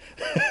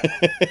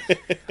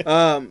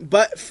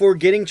 But for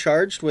getting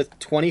charged with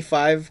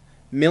 $25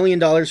 million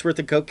worth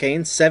of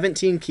cocaine,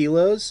 17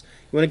 kilos,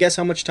 you want to guess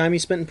how much time he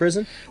spent in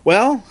prison?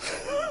 Well...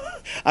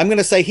 I'm going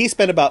to say he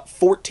spent about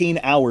 14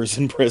 hours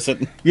in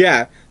prison.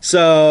 Yeah,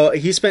 so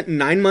he spent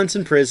 9 months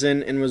in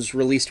prison and was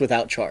released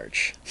without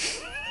charge.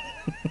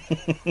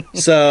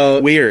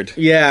 So weird.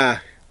 Yeah.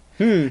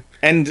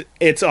 And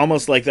it's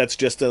almost like that's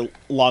just a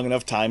long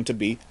enough time to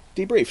be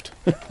debriefed.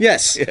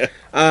 Yes. Yeah.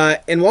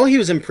 And while he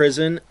was in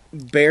prison,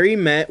 Barry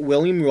met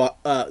William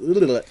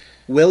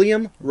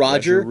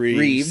Roger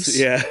Reeves.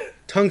 Yeah.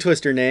 Tongue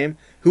twister name,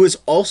 who was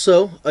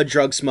also a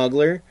drug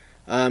smuggler.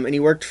 And he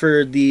worked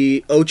for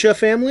the Ochoa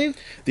family?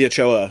 The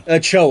Ochoa.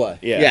 Ochoa.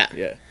 Yeah.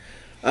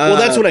 Well,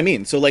 that's what I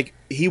mean. So, like,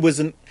 he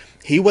wasn't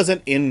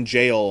in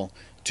jail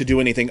to do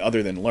anything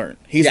other than learn.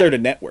 He's there to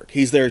network.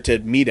 He's there to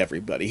meet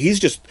everybody. He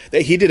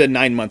did a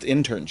 9-month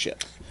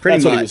internship.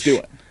 That's what he was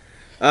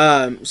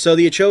doing. So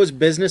the Ochoa's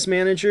business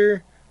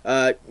manager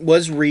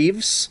was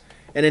Reeves.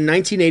 And in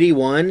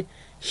 1981,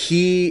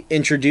 he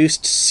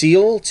introduced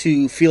Seal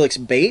to Felix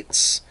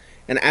Bates.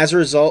 And as a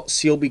result,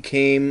 Seal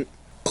became...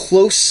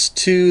 close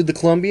to the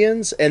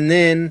Colombians, and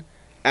then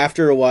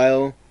after a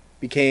while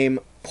became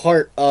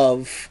part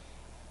of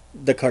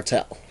the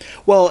cartel.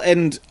 Well,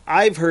 and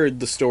I've heard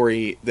the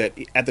story that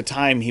at the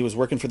time he was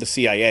working for the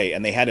CIA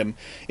and they had him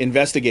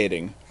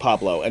investigating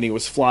Pablo, and he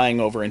was flying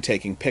over and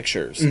taking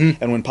pictures.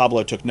 And when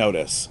Pablo took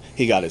notice,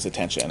 he got his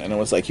attention, and it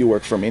was like, you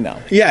work for me now.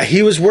 Yeah,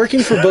 he was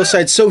working for both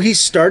sides. So he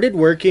started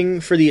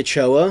working for the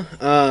Ochoa.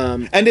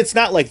 And it's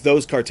not like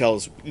those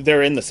cartels,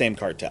 they're in the same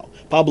cartel.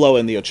 Pablo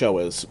and the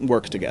Ochoas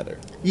work together.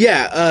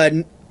 Yeah,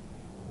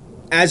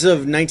 as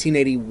of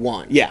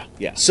 1981. Yeah.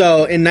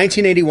 So in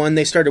 1981,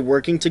 they started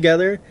working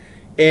together,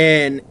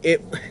 and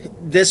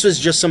this was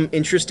just some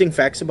interesting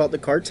facts about the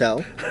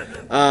cartel.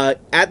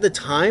 At the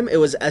time, it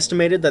was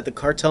estimated that the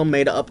cartel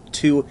made up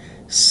to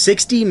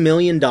 $60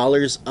 million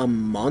a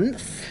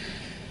month,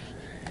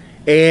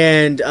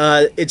 and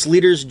its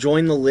leaders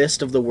joined the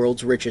list of the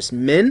world's richest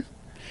men.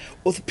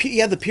 Well,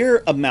 the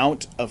pure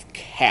amount of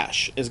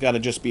cash has got to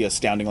just be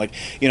astounding. Like,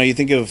 you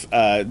think of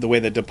the way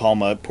that De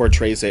Palma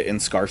portrays it in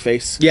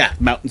Scarface. Yeah.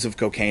 Mountains of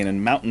cocaine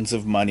and mountains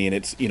of money, and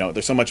it's,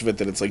 there's so much of it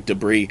that it's like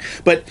debris.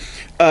 But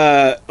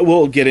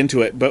we'll get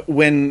into it. But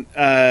when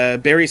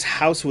Barry's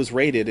house was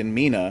raided in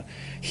Mena,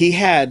 he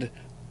had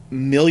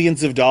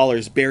millions of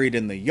dollars buried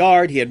in the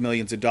yard. He had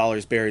millions of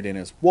dollars buried in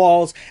his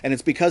walls. And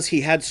it's because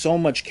he had so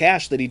much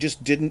cash that he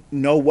just didn't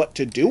know what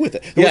to do with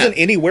it. There wasn't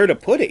anywhere to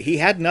put it. He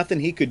had nothing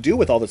he could do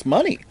with all this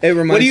money.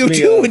 What do you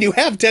do when you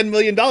have $10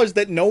 million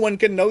that no one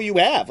can know you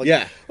have?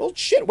 Like, well,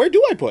 shit, where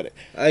do I put it?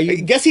 I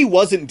guess he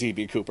wasn't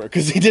D.B. Cooper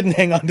because he didn't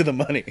hang on to the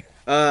money.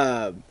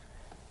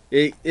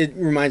 It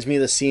reminds me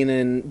of the scene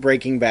in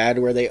Breaking Bad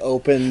where they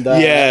open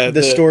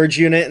the storage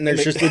unit and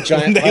there's just a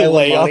giant pile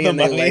of money and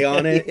they lay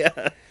on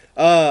it.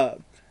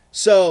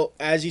 So,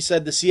 as you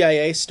said, the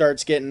CIA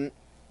starts getting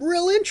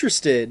real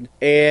interested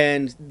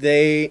and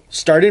they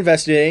start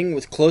investigating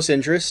with close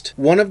interest.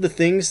 One of the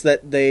things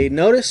that they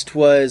noticed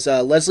was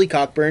Leslie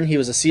Cockburn, he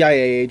was a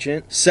CIA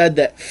agent, said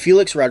that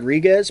Felix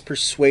Rodriguez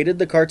persuaded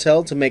the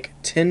cartel to make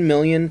 $10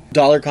 million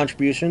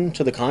contribution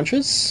to the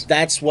Contras.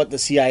 That's what the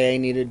CIA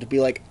needed to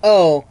be like,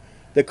 oh,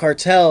 the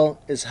cartel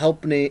is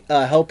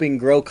helping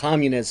grow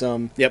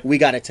communism. Yep. We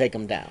got to take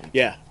them down.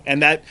 Yeah,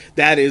 and that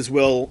is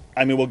we'll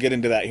get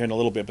into that here in a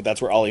little bit, but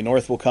that's where Ollie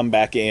North will come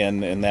back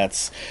in, and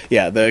that's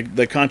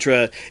the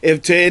Contra.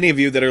 If to any of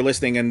you that are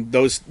listening and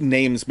those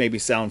names maybe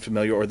sound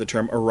familiar, or the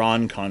term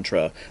Iran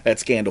Contra, that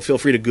scandal, feel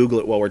free to Google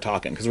it while we're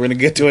talking because we're going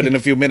to get to it in a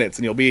few minutes,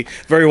 and you'll be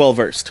very well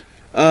versed.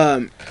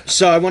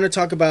 So I want to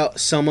talk about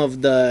some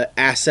of the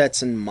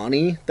assets and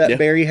money that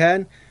Barry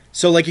had.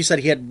 So, like you said,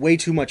 he had way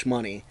too much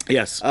money.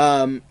 Yes.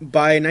 By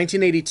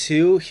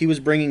 1982, he was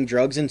bringing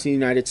drugs into the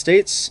United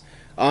States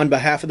on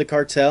behalf of the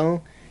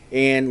cartel.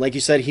 And, like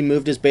you said, he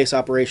moved his base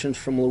operations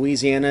from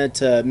Louisiana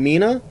to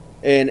Mena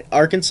in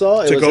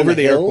Arkansas. Took over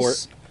the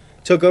airport.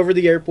 Took over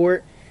the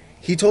airport.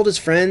 He told his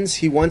friends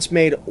he once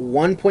made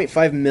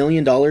 $1.5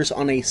 million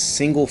on a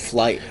single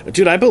flight.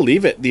 Dude, I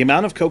believe it. The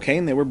amount of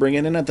cocaine they were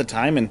bringing in at the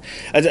time. And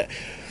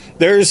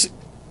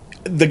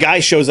the guy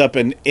shows up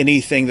in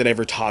anything that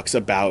ever talks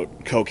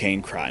about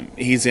cocaine crime.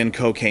 He's in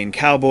Cocaine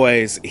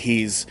Cowboys.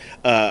 He's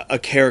a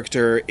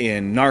character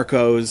in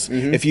Narcos.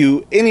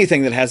 Mm-hmm.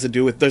 Anything that has to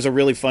do with, there's a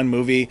really fun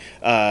movie.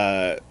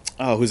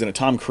 Who's in it?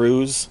 Tom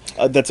Cruise.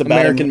 That's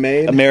about American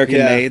Made.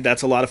 Made.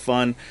 That's a lot of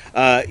fun.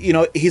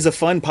 He's a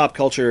fun pop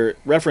culture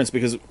reference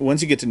because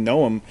once you get to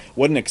know him,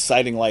 what an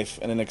exciting life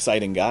and an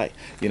exciting guy.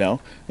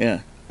 Yeah.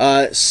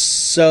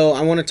 So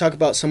I want to talk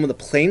about some of the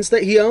planes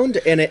that he owned,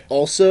 and it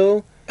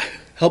also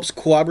helps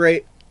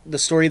corroborate the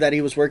story that he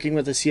was working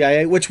with the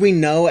CIA, which we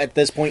know at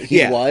this point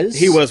he was.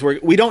 He was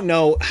working. We don't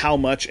know how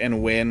much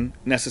and when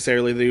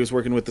necessarily that he was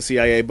working with the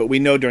CIA, but we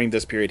know during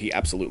this period he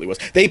absolutely was.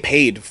 They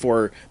paid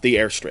for the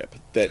airstrip,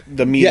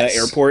 the Mena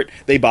airport.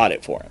 They bought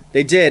it for him.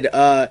 They did.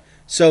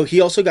 So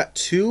he also got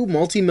two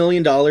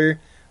multi-million-dollar,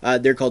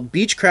 they're called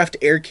Beechcraft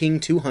Air King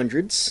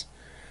 200s.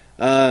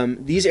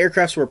 These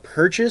aircrafts were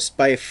purchased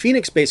by a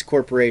Phoenix-based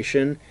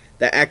corporation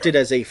that acted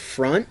as a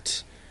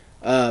front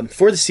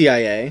for the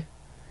CIA.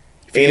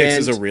 Phoenix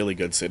is a really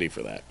good city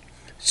for that.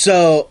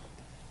 So,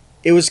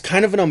 it was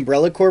kind of an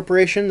umbrella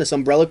corporation. This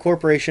umbrella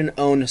corporation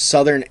owned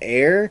Southern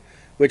Air,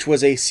 which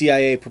was a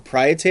CIA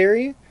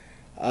proprietary.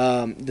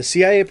 The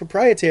CIA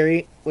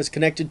proprietary was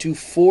connected to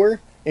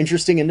four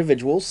interesting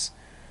individuals.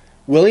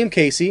 William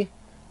Casey,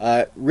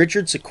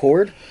 Richard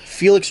Secord,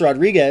 Felix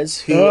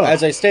Rodriguez, who,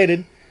 as I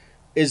stated,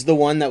 is the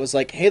one that was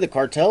like, hey, the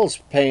cartel's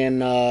paying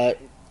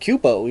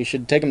Cupo. We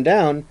should take them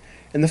down.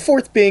 And the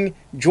fourth being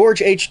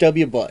George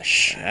H.W.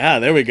 Bush. Ah,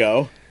 there we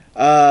go.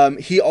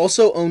 He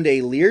also owned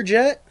a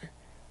Learjet,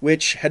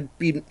 which had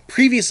been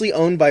previously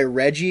owned by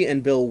Reggie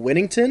and Bill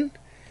Whittington.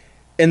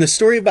 And the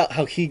story about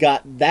how he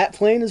got that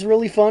plane is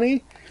really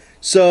funny.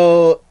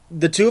 So,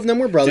 the two of them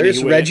were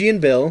brothers, Reggie and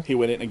Bill. He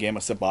went in a game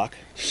of Sabak?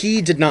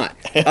 He did not.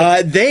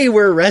 They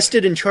were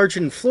arrested and charged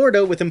in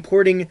Florida with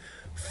importing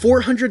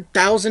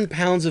 400,000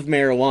 pounds of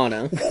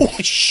marijuana. Oh,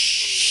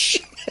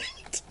 shit.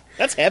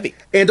 That's heavy.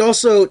 And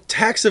also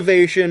tax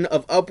evasion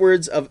of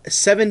upwards of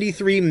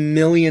 $73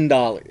 million.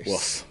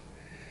 Woof.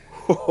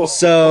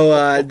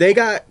 So they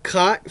got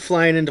caught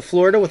flying into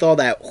Florida with all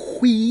that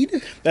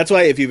weed. That's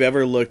why if you've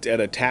ever looked at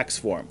a tax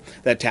form,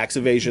 that tax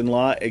evasion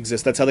law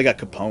exists. That's how they got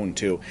Capone,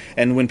 too.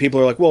 And when people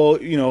are like, well,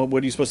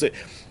 what are you supposed to...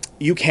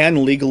 You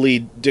can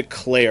legally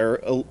declare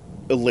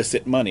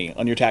illicit money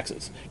on your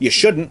taxes. You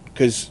shouldn't,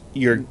 because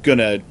you're going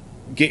to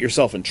get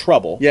yourself in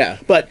trouble. Yeah.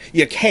 But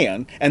you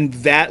can, and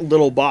that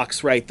little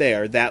box right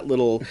there, that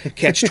little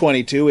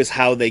catch-22 is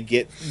how they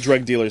get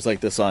drug dealers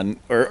like this on,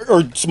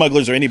 or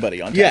smugglers or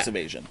anybody on tax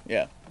evasion.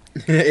 Yeah.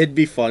 It'd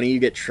be funny, you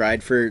get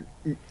tried for,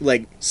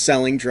 like,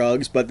 selling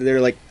drugs, but they're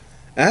like,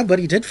 but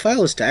he did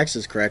file his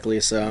taxes correctly,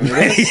 so...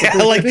 Yeah,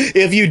 like,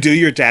 if you do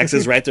your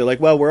taxes right, they're like,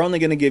 well, we're only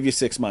going to give you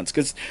 6 months,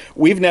 because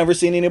we've never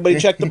seen anybody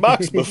check the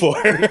box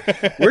before.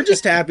 We're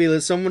just happy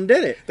that someone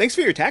did it. Thanks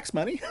for your tax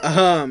money.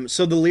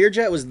 So the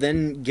Learjet was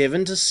then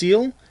given to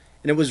SEAL, and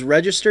it was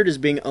registered as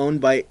being owned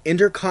by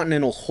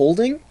Intercontinental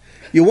Holding.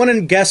 You want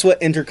to guess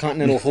what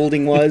Intercontinental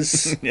Holding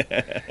was?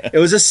 It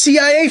was a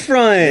CIA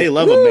front. They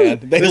love them, man.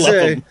 They love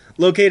them.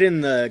 located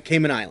in the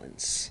Cayman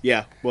Islands.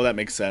 Yeah, well, that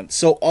makes sense.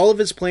 So all of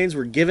his planes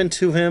were given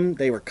to him.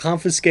 They were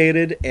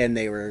confiscated, and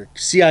they were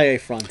CIA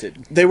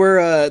fronted. They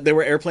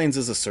were airplanes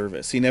as a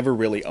service. He never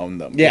really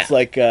owned them. Yeah,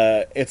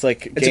 it's a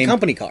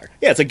company car.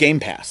 Yeah, it's a game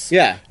pass.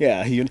 Yeah,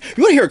 yeah. You want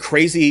to hear a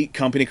crazy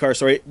company car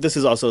story? This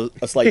is also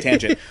a slight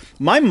tangent.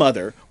 My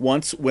mother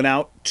once went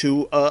out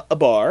to a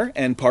bar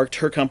and parked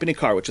her company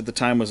car, which at the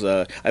time was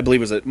I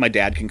believe was my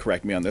dad can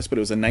correct me on this, but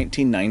it was a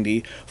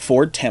 1990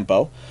 Ford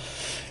Tempo.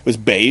 It was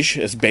beige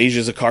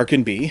as a car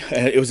can be.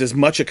 It was as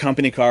much a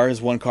company car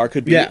as one car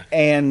could be. Yeah.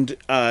 And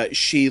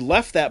she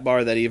left that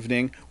bar that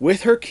evening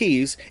with her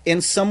keys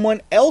in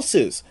someone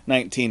else's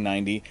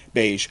 1990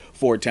 beige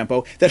Ford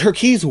Tempo that her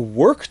keys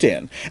worked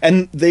in.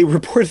 And they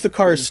reported the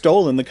car as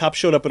stolen. The cops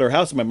showed up at her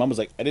house, and my mom was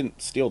like, I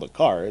didn't steal the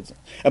car.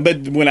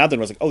 But went out there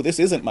and was like, oh, this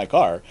isn't my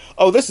car.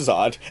 Oh, this is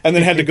odd. And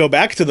then had to go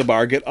back to the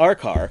bar, get our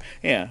car.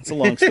 Yeah, it's a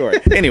long story.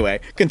 Anyway,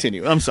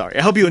 continue. I'm sorry.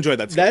 I hope you enjoyed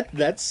that story.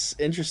 That's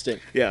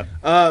interesting. Yeah.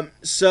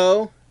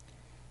 So,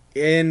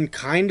 in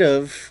kind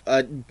of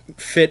a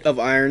fit of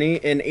irony,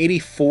 in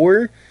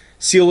 '84,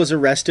 Seal was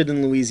arrested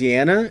in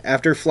Louisiana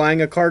after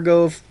flying a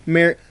cargo of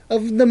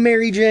the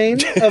Mary Jane,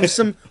 of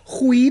some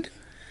weed,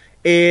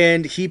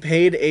 and he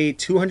paid a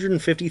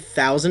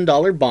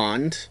 $250,000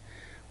 bond,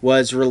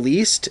 was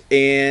released,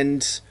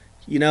 and,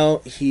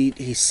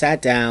 he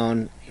sat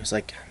down, he was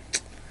like,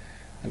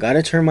 I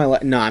gotta turn my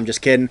life... No, I'm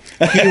just kidding.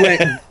 He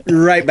went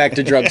right back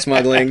to drug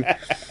smuggling.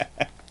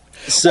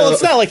 So, well,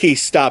 it's not like he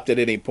stopped at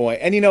any point.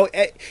 And,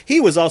 he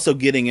was also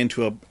getting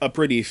into a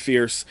pretty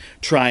fierce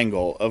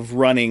triangle of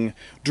running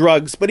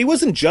drugs. But he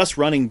wasn't just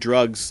running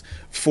drugs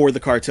for the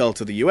cartel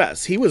to the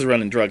U.S. He was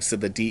running drugs to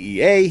the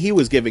DEA. He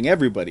was giving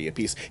everybody a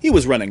piece. He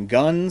was running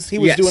guns. He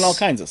was doing all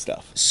kinds of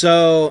stuff.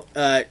 So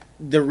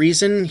the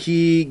reason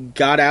he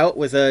got out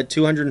with a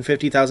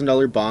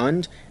 $250,000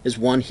 bond is,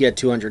 one, he had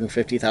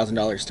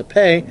 $250,000 to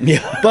pay.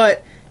 Yeah.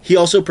 But... he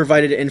also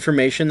provided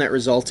information that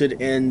resulted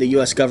in the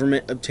U.S.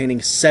 government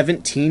obtaining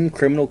 17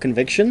 criminal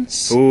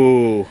convictions.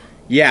 Ooh.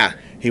 Yeah.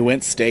 He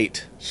went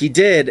state. He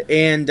did.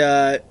 And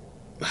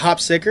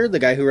Hop Sicker, the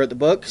guy who wrote the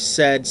book,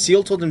 said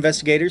Seal told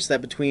investigators that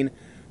between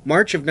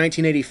March of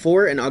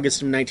 1984 and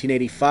August of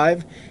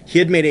 1985, he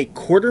had made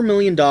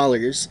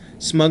 $250,000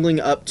 smuggling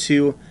up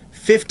to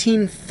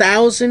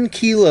 15,000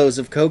 kilos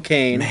of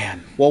cocaine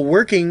while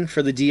working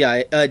for the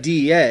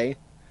DEA.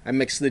 I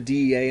mixed the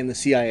DEA and the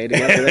CIA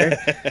together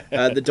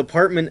there. The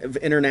Department of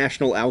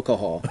International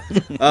Alcohol.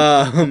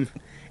 And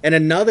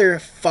another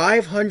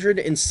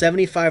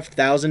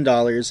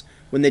 $575,000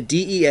 when the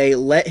DEA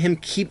let him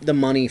keep the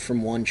money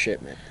from one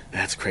shipment.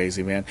 That's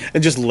crazy, man.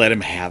 And just let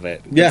him have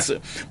it. Yeah.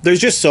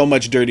 There's just so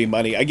much dirty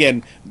money.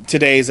 Again,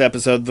 today's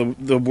episode,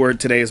 the word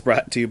today is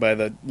brought to you by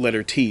the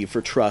letter T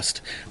for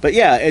trust. But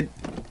yeah,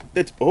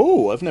 it's...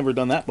 Oh, I've never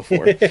done that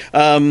before.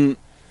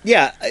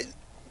 Yeah,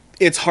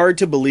 it's hard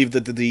to believe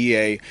that the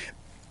DEA,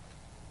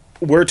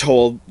 we're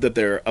told that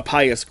they're a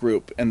pious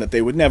group and that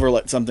they would never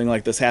let something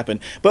like this happen.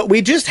 But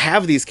we just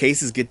have these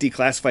cases get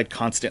declassified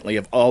constantly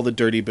of all the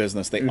dirty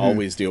business they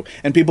always do.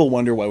 And people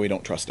wonder why we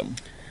don't trust them.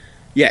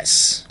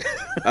 Yes.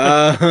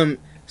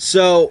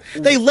 So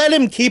they let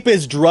him keep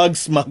his drug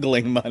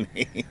smuggling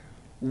money.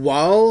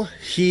 While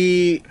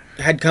he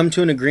had come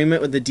to an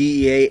agreement with the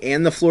DEA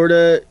and the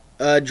Florida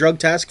Drug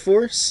Task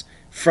Force,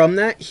 from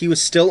that, he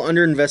was still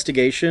under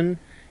investigation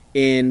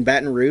in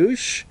Baton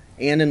Rouge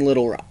and in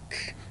Little Rock,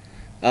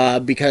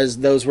 because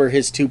those were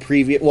his two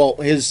previous... Well,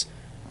 his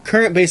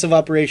current base of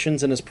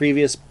operations and his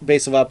previous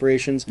base of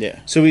operations. Yeah.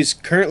 So he's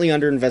currently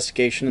under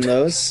investigation in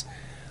those.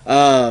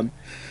 In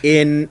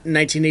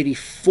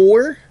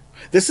 1984...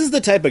 This is the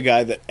type of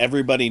guy that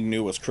everybody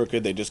knew was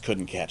crooked. They just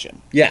couldn't catch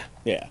him. Yeah.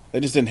 Yeah. They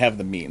just didn't have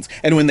the means.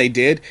 And when they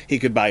did, he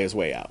could buy his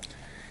way out.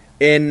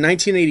 In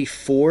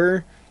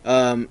 1984,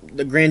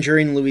 the grand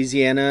jury in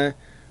Louisiana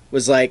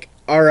was like,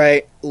 all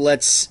right,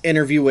 let's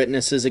interview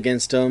witnesses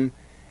against him.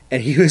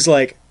 And he was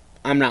like,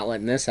 I'm not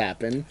letting this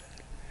happen.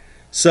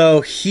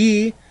 So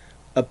he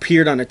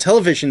appeared on a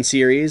television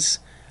series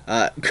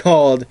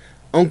called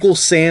Uncle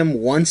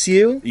Sam Wants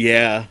You.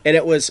 Yeah. And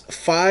it was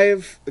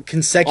 5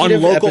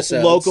 consecutive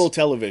episodes. On local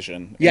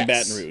television in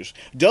Baton Rouge.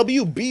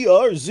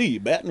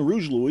 WBRZ, Baton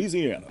Rouge,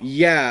 Louisiana.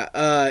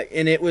 Yeah,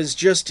 and it was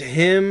just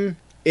him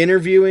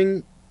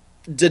interviewing,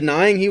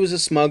 denying he was a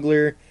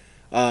smuggler,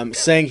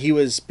 saying he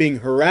was being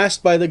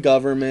harassed by the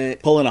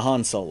government. Pulling a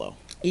Han Solo.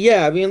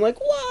 Yeah, being like,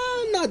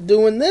 well, I'm not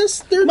doing this.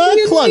 They're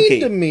being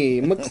mean to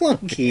me.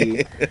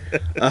 McClunky.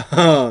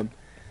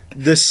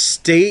 The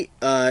state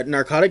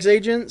narcotics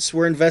agents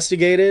were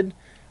investigated.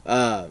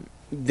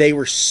 They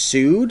were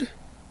sued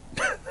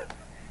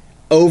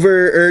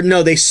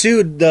they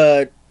sued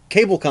the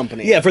cable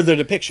company. Yeah, for their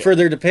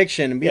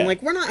depiction. And being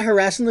like, we're not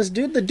harassing this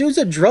dude. The dude's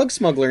a drug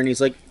smuggler. And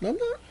he's like, no, I'm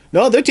not.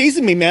 No, they're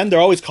teasing me, man.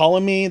 They're always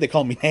calling me. They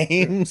call me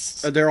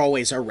names. They're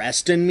always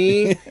arresting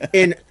me.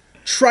 And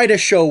try to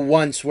show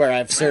once where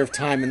I've served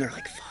time. And they're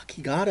like, fuck,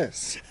 he got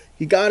us.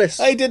 He got us.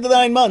 I did the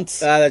 9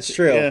 months. That's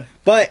true. Yeah.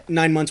 But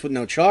 9 months with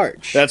no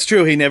charge. That's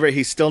true.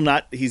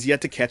 He's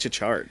yet to catch a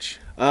charge.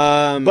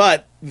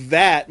 But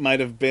that might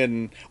have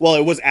been, well,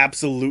 it was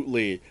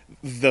absolutely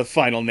the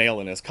final nail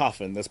in his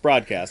coffin, this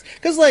broadcast.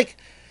 Because, like,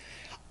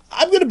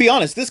 I'm going to be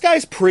honest, this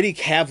guy's pretty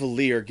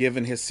cavalier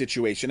given his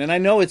situation. And I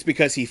know it's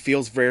because he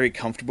feels very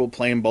comfortable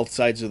playing both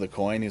sides of the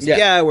coin. He's like,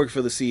 yeah, I work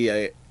for the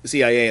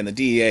CIA and the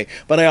DEA,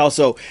 but I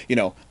also,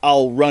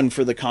 I'll run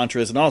for the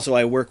Contras, and also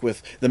I work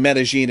with the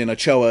Medellin and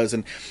Ochoas.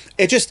 And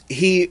it just,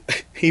 he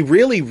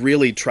really,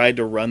 really tried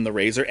to run the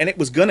razor, and it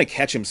was going to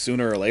catch him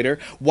sooner or later.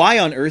 Why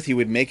on earth he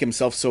would make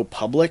himself so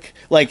public?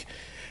 Like,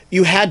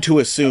 you had to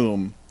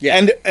assume,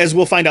 and as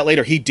we'll find out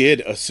later, he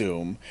did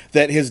assume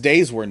that his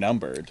days were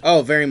numbered.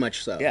 Oh, very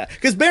much so. Yeah,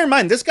 because bear in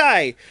mind, this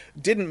guy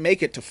didn't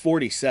make it to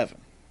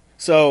 47.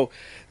 So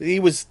he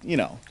was,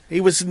 he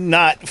was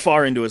not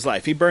far into his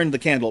life. He burned the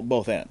candle at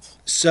both ends.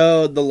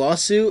 So the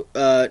lawsuit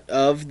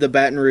of the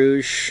Baton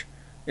Rouge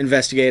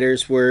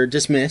investigators were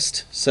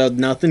dismissed, so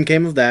nothing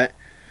came of that.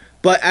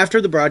 But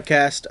after the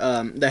broadcast,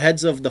 the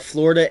heads of the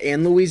Florida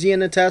and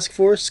Louisiana task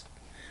force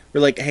were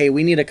like, hey,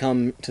 we need to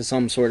come to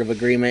some sort of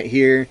agreement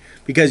here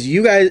because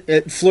you guys,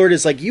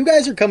 Florida's like, you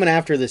guys are coming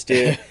after this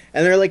dude.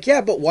 And they're like,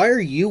 yeah, but why are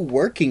you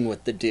working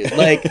with the dude?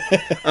 Like,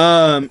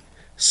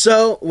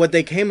 so what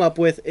they came up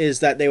with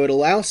is that they would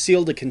allow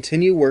Seal to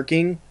continue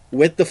working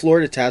with the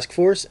Florida task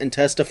force and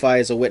testify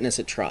as a witness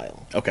at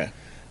trial. Okay.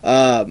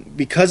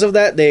 Because of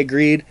that, they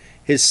agreed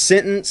his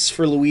sentence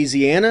for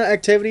Louisiana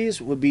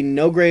activities would be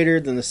no greater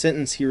than the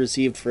sentence he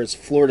received for his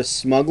Florida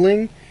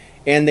smuggling,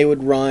 and they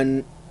would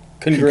run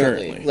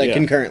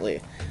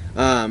concurrently.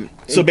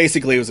 So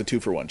basically, it was a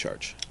 2-for-1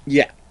 charge.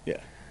 Yeah. Yeah.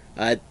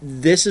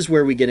 This is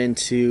where we get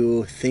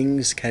into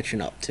things catching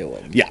up to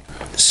him. Yeah.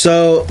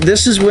 So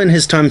this is when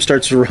his time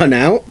starts to run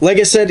out. Like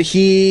I said,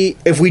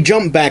 if we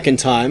jump back in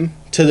time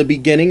to the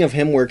beginning of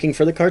him working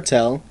for the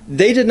cartel,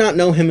 they did not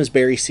know him as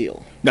Barry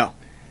Seal. No.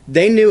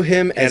 They knew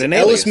him as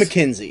Ellis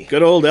McKenzie.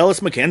 Good old Ellis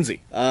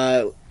McKenzie.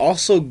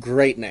 Also,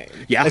 great name.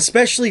 Yeah.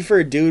 Especially for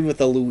a dude with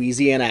a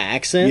Louisiana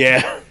accent.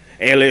 Yeah.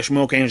 Ellis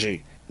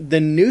McKenzie. The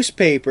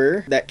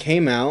newspaper that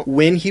came out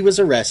when he was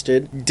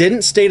arrested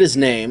didn't state his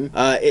name.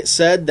 It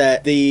said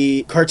that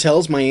the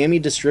cartel's Miami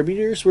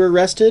distributors were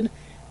arrested,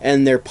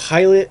 and their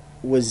pilot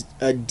was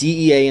a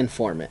DEA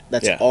informant.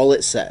 That's all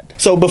it said.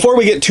 So before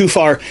we get too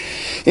far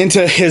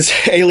into his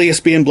alias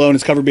being blown,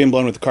 his cover being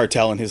blown with the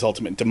cartel and his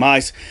ultimate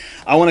demise,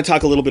 I want to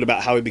talk a little bit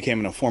about how he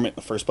became an informant in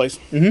the first place.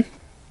 Mm-hmm.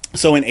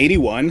 So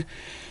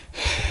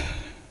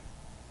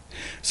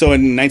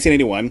in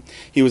 1981,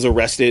 he was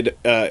arrested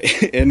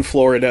in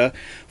Florida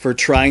for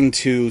trying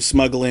to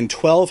smuggle in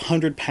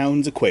 1,200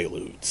 pounds of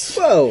Quaaludes.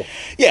 Whoa.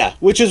 Yeah,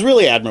 which is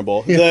really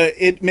admirable.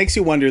 It makes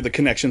you wonder the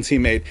connections he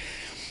made.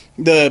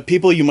 The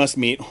people you must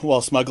meet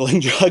while smuggling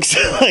drugs,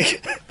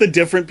 like the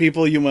different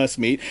people you must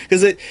meet.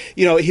 Because,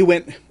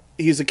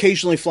 he's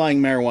occasionally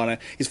flying marijuana.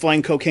 He's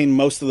flying cocaine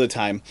most of the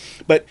time.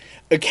 But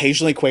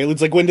occasionally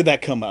Quaaludes. Like, when did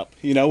that come up?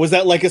 Was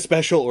that like a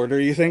special order,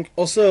 you think?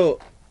 Also,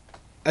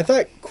 I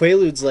thought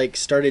Quaaludes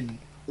started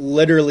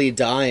literally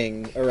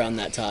dying around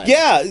that time.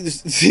 Yeah,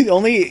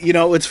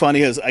 what's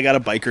funny is I got a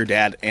biker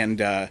dad,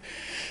 and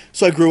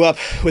so I grew up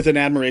with an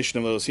admiration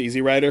of those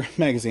Easy Rider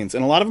magazines,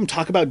 and a lot of them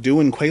talk about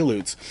doing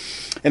Quaaludes,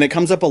 and it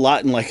comes up a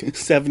lot in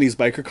 70s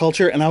biker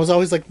culture, and I was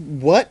always like,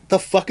 what the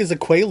fuck is a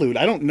Quaalude?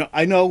 I don't know.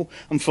 I know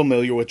I'm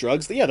familiar with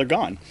drugs. Yeah, they're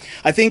gone.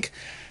 I think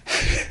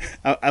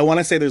I want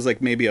to say there's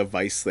maybe a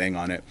Vice thing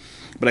on it,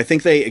 but I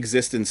think they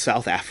exist in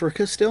South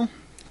Africa still.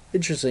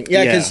 Interesting.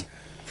 Yeah, because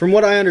from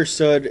what I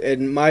understood,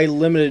 and my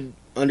limited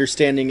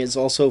understanding is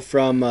also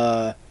from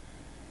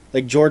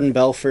Jordan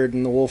Belfort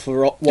and The Wolf of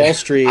Wall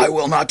Street. I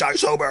will not die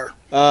sober.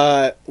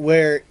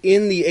 Where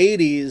in the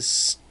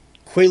 80s,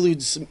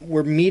 Quaaludes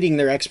were meeting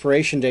their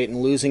expiration date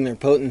and losing their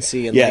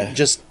potency and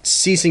just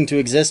ceasing to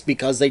exist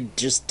because they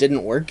just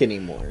didn't work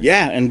anymore.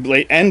 Yeah,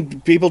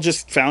 and people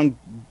just found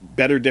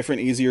better,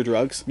 different, easier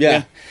drugs.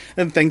 Yeah.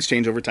 And things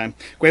change over time.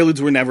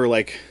 Quaaludes were never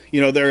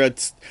they're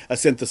a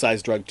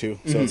synthesized drug too.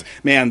 So it's,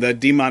 the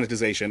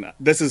demonetization. I know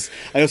this is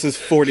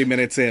 40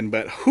 minutes in,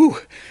 but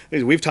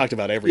we've talked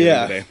about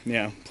everything today.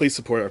 Yeah. Please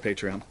support our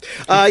Patreon.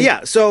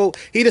 So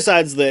he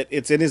decides that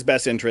it's in his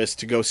best interest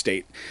to go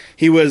state.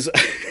 He was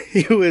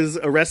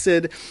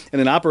arrested in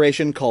an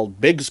operation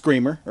called Big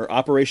Screamer, or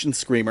Operation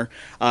Screamer,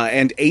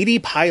 and 80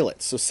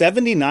 pilots. So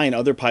 79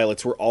 other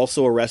pilots were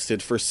also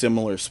arrested for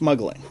similar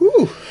smuggling.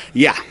 Whew.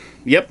 Yeah.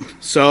 Yep.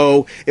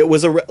 So it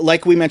was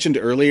like we mentioned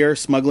earlier,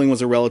 smuggling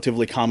was a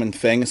relatively common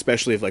thing,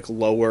 especially of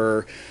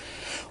lower.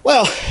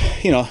 Well,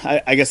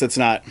 I guess it's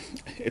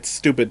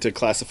stupid to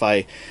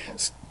classify,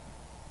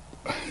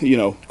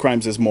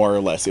 crimes as more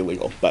or less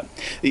illegal, but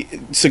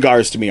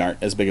cigars to me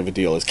aren't as big of a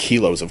deal as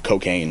kilos of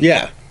cocaine.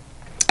 Yeah.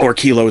 Or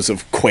kilos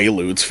of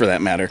Quaaludes, for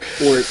that matter.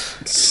 Or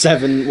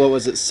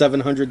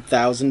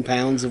 700,000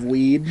 pounds of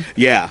weed?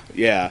 Yeah.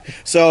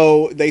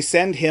 So they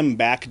send him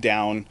back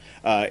down.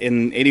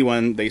 In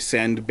 81, they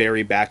send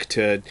Barry back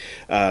to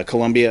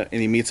Colombia,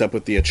 and he meets up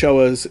with the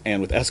Ochoas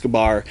and with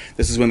Escobar.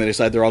 This is when they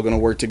decide they're all going to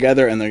work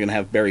together, and they're going to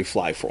have Barry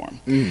fly for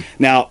him.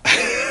 Now,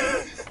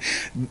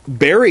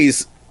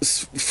 Barry's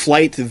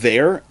flight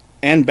there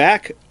and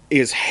back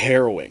is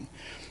harrowing.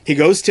 He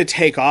goes to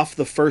take off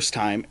the first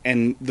time,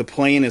 and the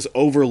plane is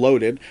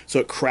overloaded, so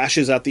it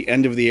crashes out the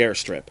end of the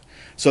airstrip.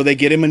 So they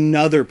get him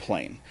another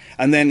plane.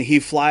 And then he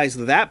flies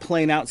that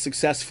plane out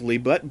successfully,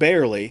 but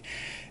barely.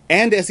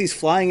 And as he's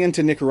flying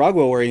into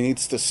Nicaragua, where he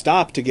needs to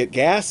stop to get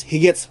gas, he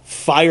gets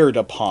fired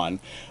upon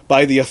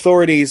by the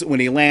authorities. When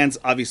he lands,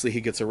 obviously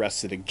he gets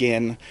arrested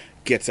again,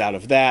 gets out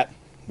of that.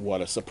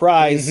 What a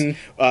surprise,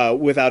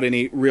 without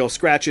any real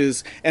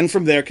scratches. And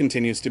from there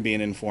continues to be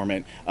an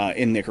informant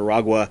in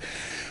Nicaragua.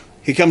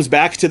 He comes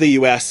back to the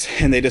U.S.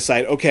 and they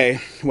decide, okay,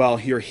 well,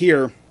 you're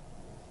here.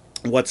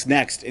 What's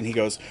next? And he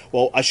goes,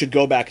 well, I should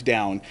go back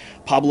down.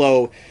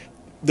 Pablo,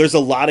 there's a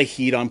lot of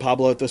heat on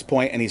Pablo at this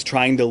point, and he's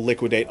trying to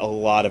liquidate a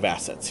lot of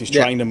assets. He's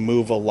trying to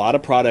move a lot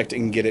of product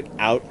and get it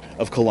out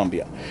of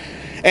Colombia.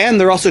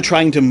 And they're also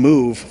trying to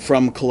move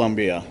from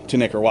Colombia to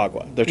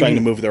Nicaragua. They're trying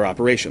to move their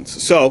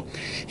operations. So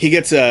he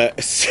gets a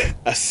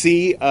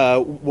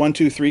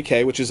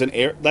C-123K, which is an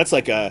air. That's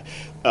like a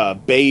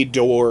bay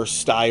door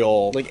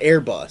style, like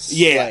Airbus.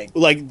 Yeah,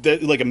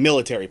 like a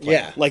military plane.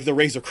 Yeah, like the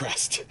Razor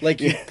Crest.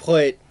 Like you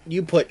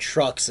put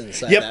trucks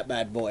inside that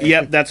bad boy.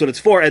 Yep, that's what it's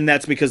for, and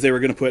that's because they were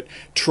going to put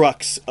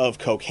trucks of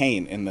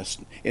cocaine in this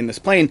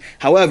plane.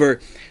 However,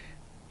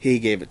 he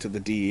gave it to the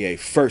DEA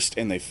first,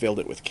 and they filled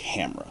it with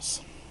cameras.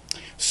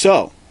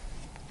 So,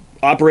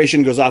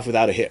 operation goes off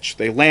without a hitch.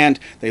 They land,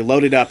 they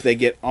load it up, they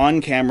get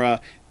on camera,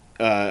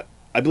 I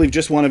believe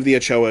just one of the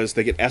Ochoas,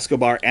 they get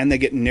Escobar, and they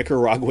get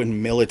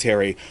Nicaraguan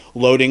military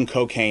loading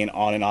cocaine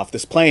on and off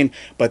this plane,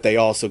 but they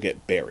also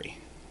get Barry.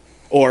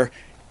 Or,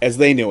 as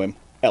they knew him,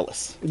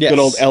 Ellis. Yes. Good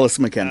old Ellis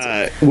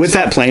McKenzie. With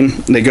that plane,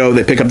 they go,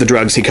 they pick up the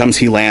drugs, he comes,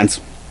 he lands.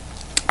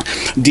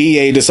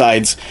 DEA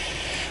decides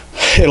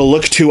it'll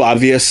look too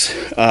obvious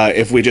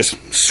if we just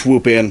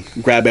swoop in,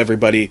 grab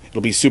everybody.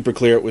 It'll be super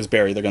clear it was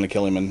Barry. They're going to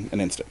kill him in an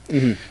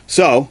instant.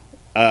 So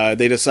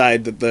they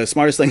decide that the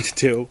smartest thing to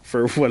do,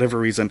 for whatever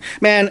reason,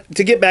 man,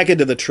 to get back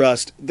into the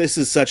trust, this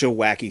is such a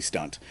wacky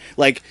stunt.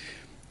 Like,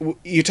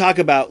 you talk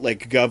about,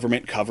 like,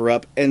 government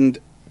cover-up, and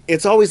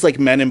it's always like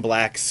Men in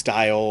Black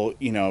style,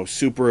 you know,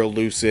 super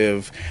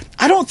elusive.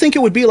 I don't think it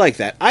would be like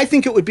that. I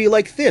think it would be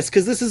like this,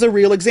 because this is a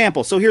real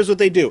example. So here's what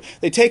they do.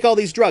 They take all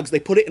these drugs, they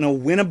put it in a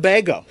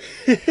Winnebago,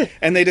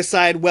 and they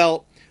decide,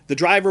 well, the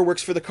driver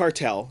works for the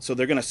cartel, so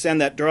they're going to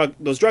send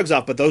those drugs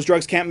off, but those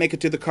drugs can't make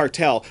it to the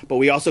cartel, but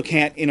we also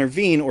can't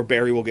intervene or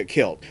Barry will get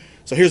killed.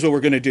 So here's what we're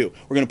going to do.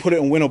 We're going to put it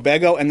in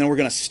Winnebago, and then we're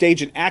going to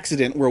stage an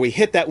accident where we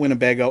hit that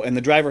Winnebago, and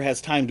the driver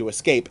has time to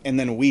escape, and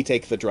then we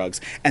take the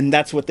drugs. And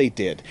that's what they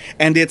did.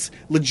 And it's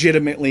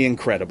legitimately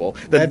incredible.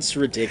 That's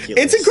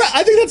ridiculous. It's incredible.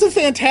 I think that's a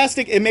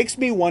fantastic... It makes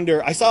me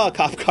wonder... I saw a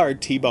cop car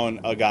T-bone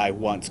a guy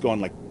once going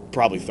like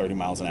probably 30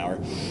 miles an hour.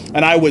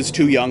 And I was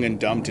too young and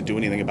dumb to do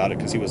anything about it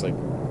because he was like...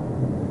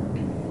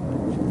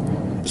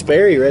 It's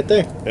Barry right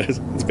there.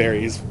 It's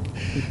Barry. He's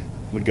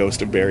the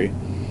ghost of Barry.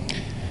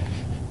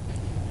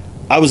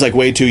 I was like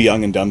way too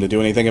young and dumb to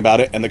do anything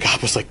about it, and the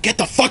cop was like, "Get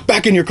the fuck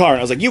back in your car!" And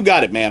I was like, "You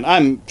got it, man.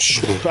 I'm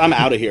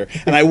out of here."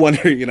 And I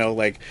wonder, you know,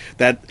 like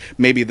that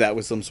maybe that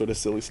was some sort of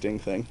silly Sting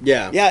thing.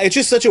 Yeah, it's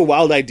just such a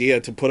wild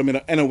idea to put them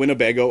in a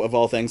Winnebago of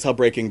all things. How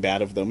Breaking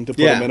Bad of them to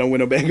put them in a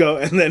Winnebago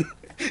and then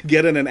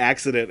get in an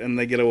accident and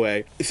they get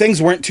away.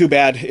 Things weren't too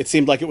bad. It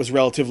seemed like it was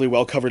relatively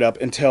well covered up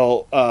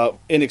until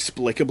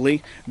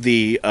inexplicably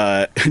the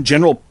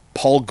General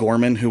Paul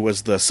Gorman, who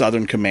was the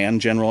Southern Command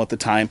general at the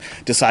time,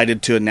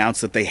 decided to announce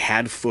that they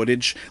had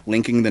footage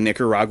linking the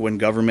Nicaraguan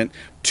government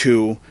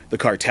to the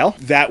cartel.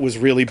 That was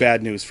really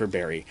bad news for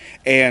Barry.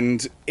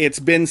 And it's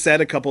been said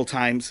a couple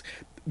times,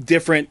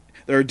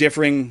 there are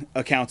differing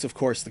accounts, of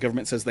course. The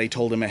government says they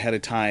told him ahead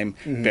of time.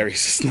 Barry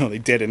says, no, they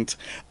didn't.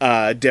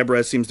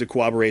 Deborah seems to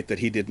corroborate that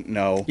he didn't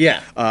know.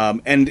 Yeah.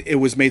 And it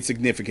was made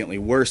significantly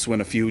worse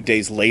when a few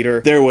days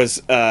later, there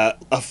was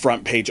a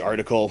front page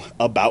article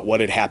about what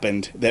had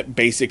happened that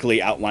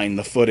basically outlined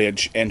the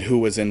footage and who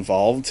was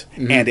involved.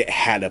 And it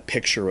had a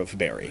picture of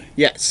Barry.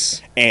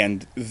 Yes.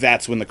 And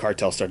that's when the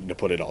cartel started to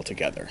put it all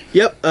together.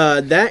 Yep.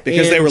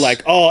 Because they were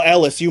like, oh,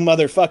 Ellis, you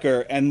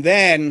motherfucker. And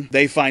then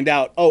they find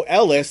out, oh,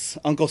 Ellis,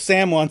 Uncle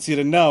Sam wants you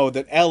to know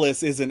that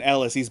Ellis isn't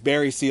Ellis. He's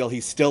Barry Seal.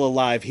 He's still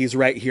alive. He's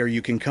right here.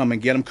 You can come and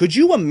get him. Could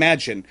you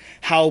imagine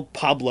how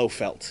Pablo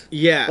felt?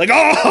 Yeah. Like,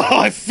 oh,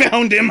 I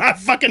found him. I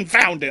fucking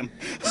found him.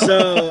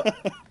 So,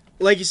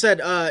 like you said,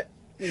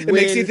 it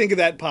makes you think of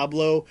that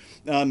Pablo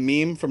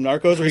meme from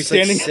Narcos where he's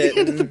standing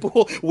at the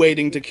pool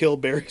waiting to kill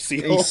Barry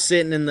Seal. He's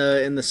sitting in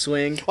the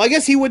swing. Well, I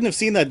guess he wouldn't have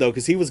seen that, though,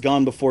 because he was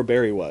gone before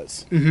Barry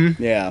was.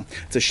 Yeah,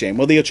 it's a shame.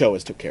 Well, the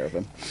Ochoas took care of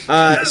him.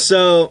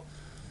 So,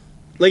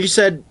 like you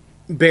said,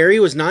 Barry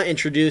was not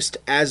introduced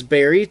as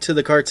Barry to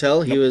the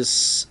cartel. He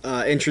was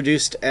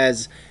introduced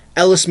as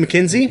Ellis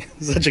McKenzie.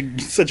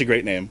 Such a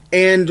great name.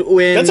 And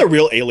when... That's a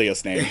real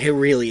alias name. It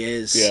really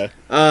is.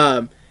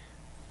 Yeah.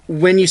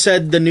 When you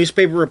said the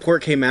newspaper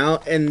report came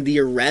out and the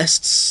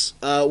arrests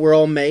were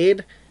all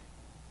made,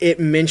 it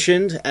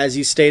mentioned, as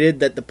you stated,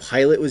 that the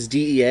pilot was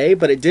DEA,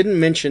 but it didn't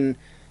mention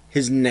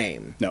his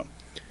name. No.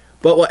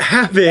 But what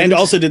happened... And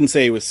also didn't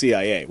say it was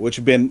CIA, which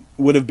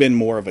would have been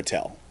more of a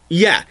tell.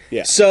 Yeah.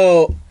 Yeah.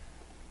 So...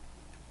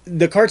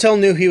 the cartel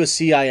knew he was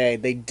CIA.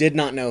 They did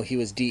not know he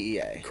was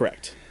DEA.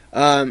 Correct.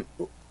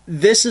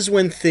 This is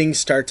when things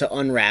start to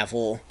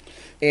unravel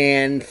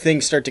and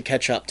things start to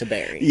catch up to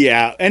Barry.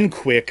 Yeah, and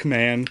quick,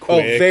 man.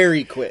 Quick. Oh,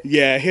 very quick.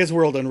 Yeah, his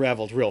world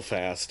unraveled real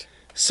fast.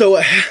 So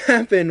what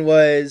happened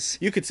was...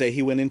 You could say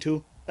he went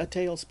into a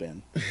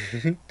tailspin.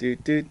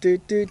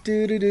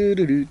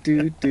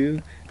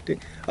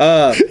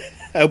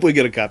 I hope we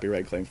get a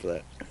copyright claim for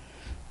that.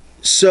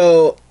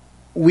 So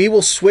we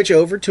will switch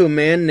over to a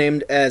man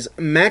named as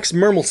Max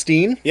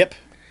Mermelstein. Yep.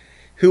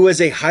 Who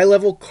was a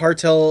high-level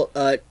cartel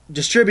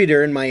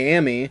distributor in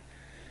Miami.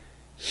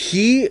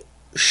 He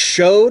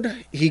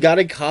got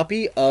a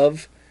copy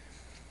of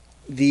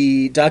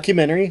the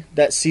documentary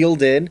that Seal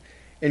did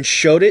and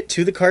showed it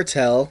to the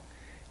cartel,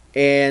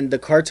 and the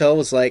cartel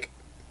was like,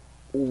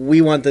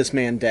 we want this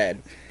man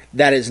dead.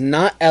 That is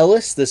not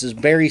Ellis, this is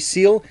Barry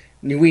Seal.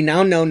 We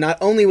now know not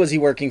only was he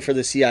working for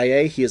the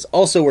CIA, he is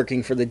also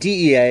working for the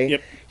DEA.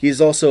 Yep. He is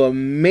also a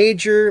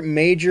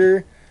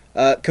major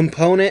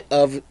component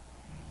of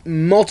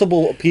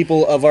multiple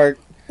people of our...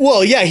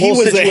 Well, yeah, he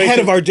was the head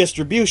of our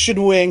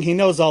distribution wing. He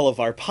knows all of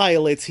our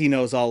pilots. He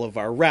knows all of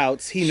our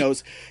routes. He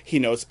knows.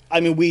 I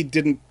mean, we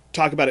didn't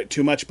talk about it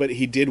too much, but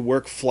he did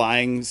work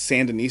flying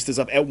Sandinistas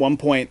up. At one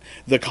point,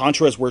 the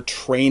Contras were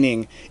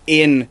training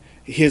in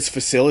his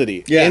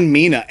facility in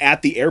Mina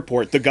at the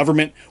airport. The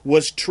government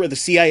was the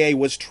CIA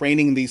was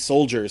training these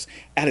soldiers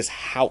at his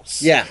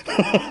house. Yeah.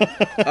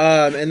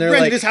 And they're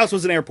like, his house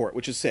was an airport,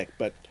 which is sick,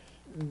 but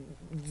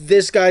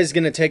this guy's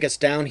going to take us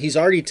down. He's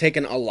already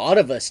taken a lot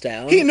of us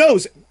down. He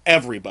knows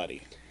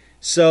everybody.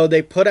 So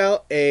they put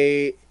out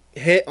a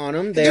hit on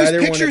him. There's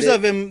pictures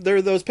of him. There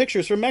are those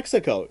pictures from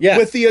Mexico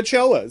with the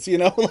Ochoas,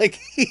 like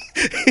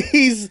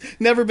he's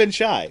never been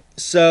shy.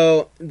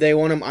 So they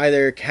want him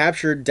either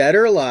captured dead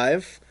or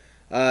alive.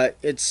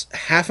 It's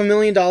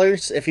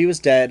 $500,000 if he was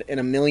dead and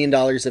 $1 million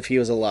if he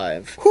was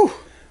alive. Whew.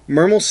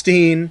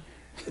 Mermelstein,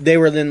 they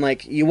were then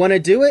like, you want to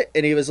do it?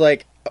 And he was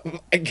like,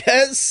 I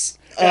guess...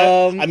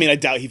 I mean, I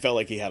doubt he felt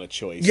like he had a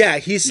choice. Yeah,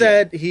 he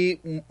said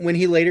when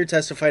he later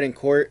testified in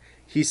court,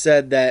 he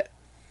said that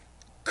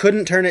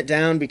couldn't turn it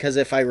down because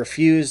if I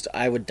refused,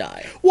 I would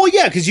die. Well,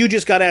 yeah, because you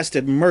just got asked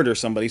to murder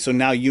somebody, so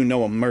now you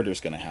know a murder's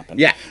going to happen.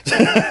 Yeah.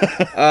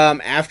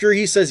 After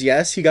he says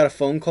yes, he got a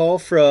phone call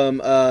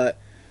from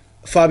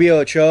Fabio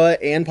Ochoa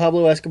and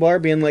Pablo Escobar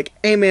being like,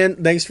 hey, man,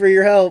 thanks for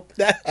your help.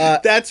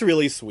 That's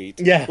really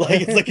sweet. Yeah.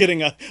 It's like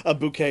getting a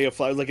bouquet of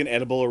flowers, like an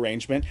edible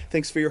arrangement.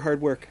 Thanks for your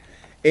hard work.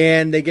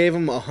 And they gave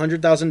him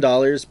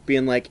 $100,000,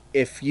 being like,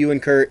 if you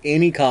incur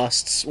any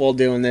costs while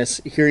doing this,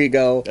 here you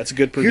go. That's a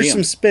good per diem. Here's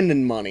some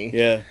spending money.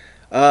 Yeah.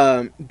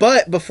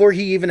 But before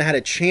he even had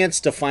a chance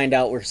to find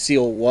out where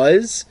Seal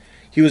was,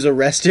 he was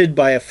arrested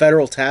by a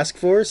federal task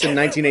force in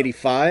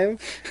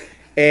 1985.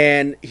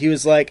 And he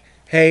was like,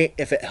 hey,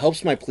 if it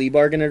helps my plea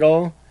bargain at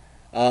all,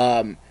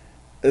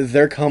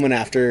 they're coming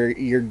after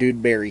your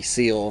dude Barry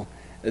Seal.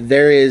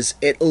 There is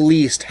at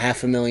least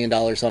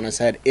 $500,000 on his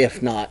head,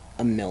 if not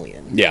 $1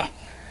 million. Yeah.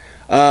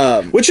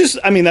 Which is,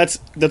 I mean, that's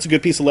a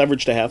good piece of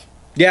leverage to have.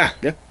 Yeah.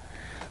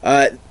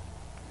 Yeah.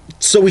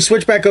 So we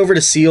switch back over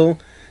to Seal.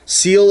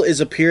 Seal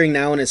is appearing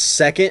now in his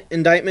second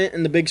indictment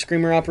in the Big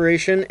Screamer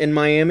operation in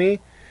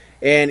Miami.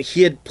 And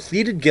he had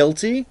pleaded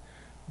guilty,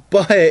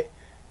 but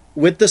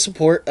with the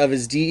support of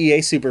his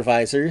DEA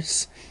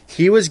supervisors,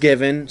 he was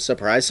given,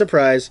 surprise,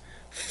 surprise,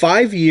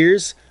 5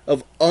 years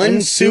of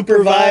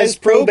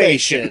unsupervised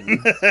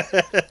probation.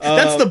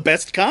 That's the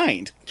best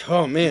kind.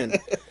 Oh, man.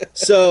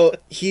 So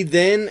he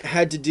then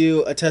had to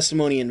do a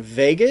testimony in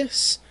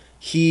Vegas.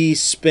 He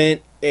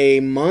spent a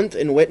month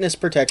in witness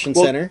protection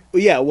center.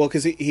 Yeah, well,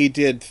 because he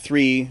did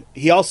 3.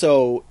 He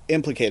also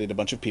implicated a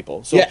bunch of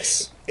people. So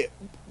yes.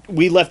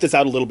 We left this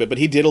out a little bit, but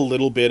he did a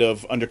little bit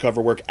of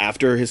undercover work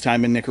after his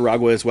time in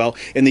Nicaragua as well.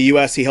 In the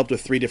U.S., he helped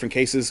with 3 different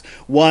cases.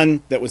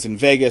 One that was in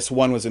Vegas,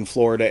 one was in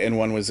Florida, and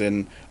one was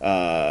in...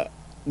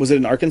 was it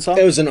in Arkansas?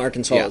 It was in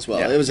Arkansas as well.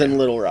 Yeah, it was in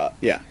Little Rock.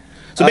 Yeah.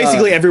 So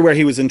basically everywhere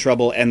he was in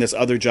trouble, and this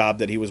other job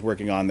that he was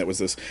working on that was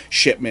this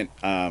shipment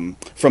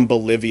from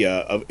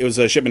Bolivia. It was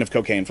a shipment of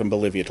cocaine from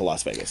Bolivia to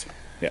Las Vegas.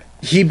 Yeah.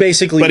 He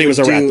basically... But he was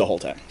a rat the whole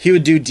time. He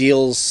would do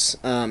deals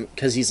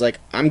because he's like,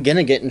 I'm going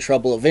to get in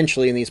trouble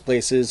eventually in these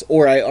places,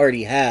 or I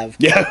already have.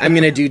 Yeah. I'm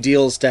going to do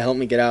deals to help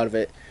me get out of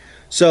it.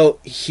 So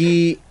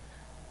he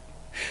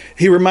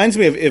reminds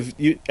me of... have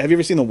you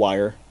ever seen The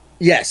Wire?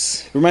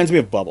 Yes. Reminds me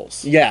of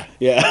Bubbles. Yeah.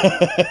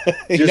 Yeah.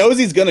 He knows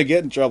he's going to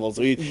get in trouble,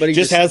 so he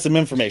just has some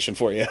information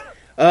for you.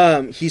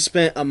 He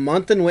spent a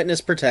month in witness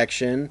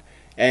protection,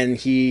 and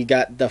he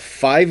got the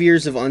 5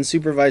 years of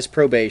unsupervised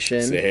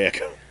probation.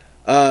 Sick.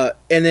 And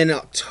then in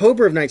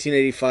October of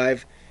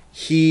 1985,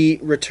 he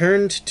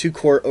returned to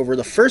court over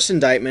the first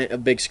indictment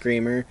of Big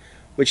Screamer,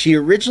 which he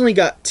originally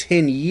got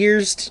 10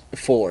 years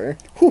for.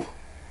 Whew.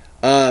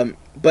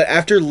 But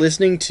after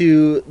listening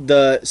to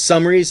the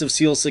summaries of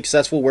Seal's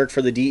successful work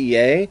for the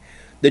DEA,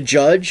 the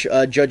judge,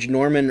 Judge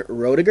Norman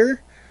Roediger,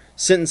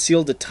 sentenced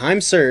Seal to time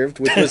served,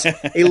 which was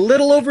a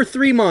little over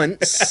 3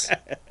 months,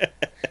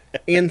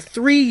 and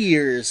 3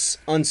 years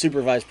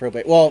unsupervised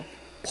probation. Well,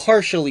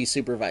 partially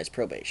supervised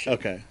probation.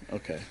 Okay.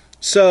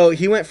 So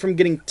he went from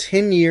getting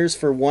 10 years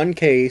for one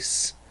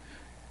case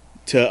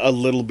to a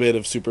little bit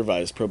of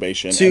supervised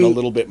probation and a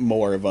little bit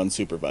more of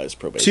unsupervised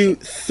probation.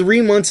 To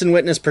 3 months in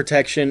witness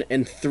protection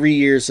and 3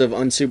 years of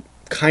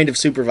kind of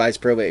supervised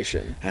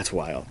probation. That's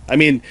wild. I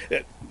mean,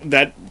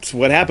 that's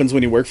what happens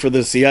when you work for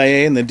the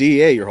CIA and the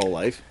DEA your whole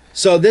life.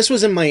 So this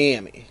was in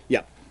Miami.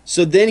 Yep.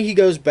 So then he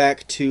goes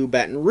back to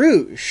Baton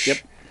Rouge. Yep.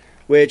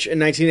 Which in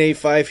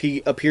 1985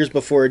 he appears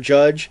before a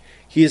judge.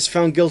 He is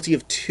found guilty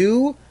of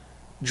 2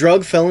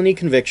 drug felony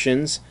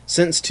convictions,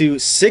 sentenced to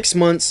 6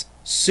 months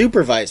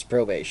supervised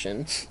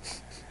probation.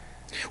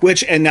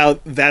 And now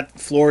that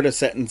Florida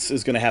sentence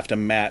is going to have to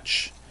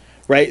match,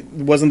 right?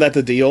 Wasn't that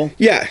the deal?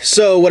 Yeah,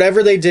 so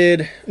whatever they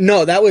did...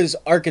 No, that was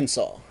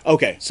Arkansas.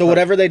 Okay. So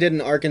whatever they did in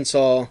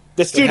Arkansas...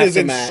 The student is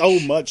in so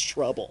much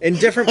trouble. In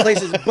different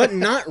places, but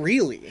not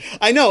really.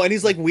 I know, and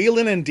he's like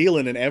wheeling and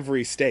dealing in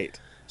every state.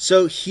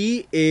 So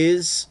he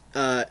is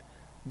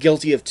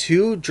guilty of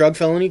 2 drug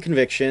felony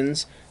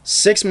convictions,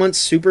 6 months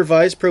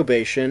supervised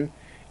probation,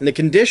 and the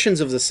conditions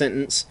of the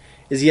sentence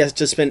is he has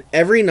to spend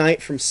every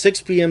night from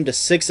 6 p.m. to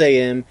 6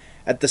 a.m.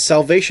 at the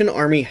Salvation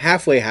Army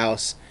halfway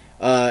house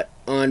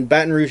on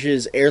Baton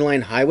Rouge's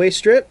Airline Highway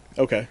Strip.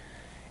 Okay.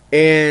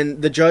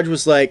 And the judge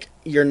was like,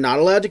 "You're not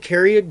allowed to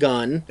carry a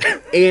gun,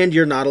 and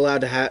you're not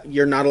allowed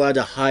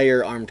to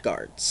hire armed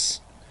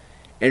guards."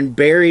 And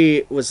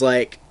Barry was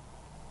like,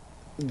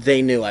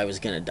 "They knew I was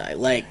gonna die."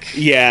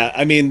 Yeah,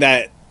 I mean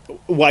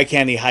why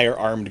can't he hire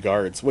armed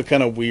guards? What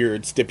kind of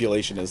weird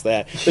stipulation is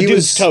that? The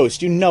dude's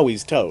toast. You know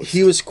he's toast.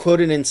 He was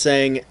quoted in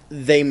saying,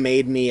 "They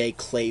made me a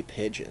clay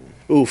pigeon."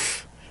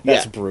 Oof.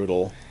 That's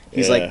brutal.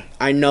 He's like,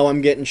 "I know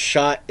I'm getting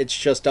shot. It's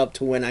just up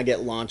to when I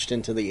get launched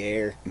into the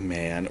air."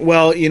 Man.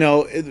 Well,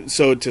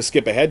 so to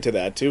skip ahead to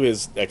that, to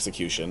his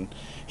execution,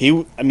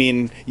 you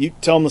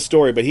tell him the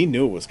story, but he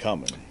knew it was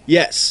coming.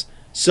 Yes.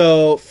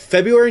 So,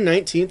 February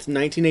 19th,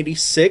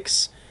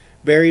 1986,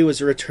 Barry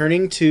was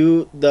returning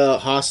to the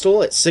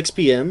hostel at 6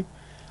 p.m.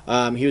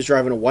 He was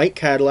driving a white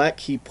Cadillac.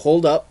 He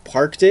pulled up,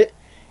 parked it,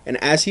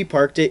 and as he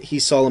parked it, he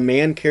saw a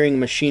man carrying a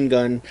machine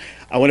gun.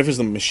 I wonder if it was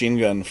the machine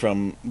gun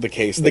from the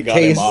case that got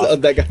him off.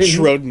 Of that guy.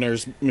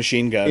 Schrodinger's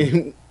machine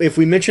gun. If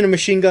we mention a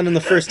machine gun in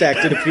the first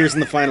act, it appears in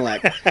the final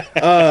act.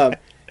 Well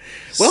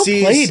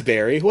played,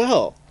 Barry.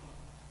 Well.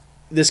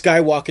 This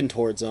guy walking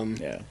towards him.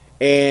 Yeah.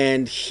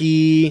 And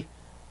he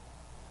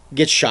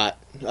gets shot.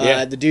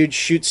 The dude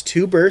shoots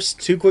 2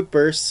 quick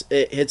bursts.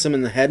 It hits him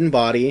in the head and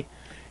body.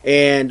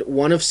 And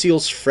one of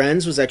Seal's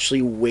friends was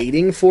actually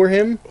waiting for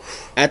him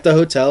at the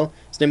hotel.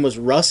 His name was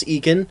Russ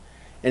Eakin.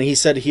 And he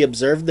said he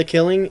observed the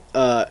killing.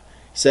 He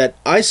said,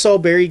 "I saw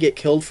Barry get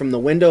killed from the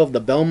window of the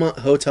Belmont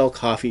Hotel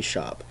coffee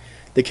shop.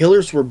 The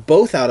killers were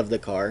both out of the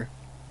car."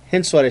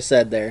 Hence what I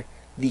said there.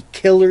 The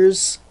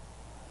killers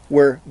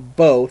were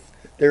both.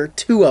 There are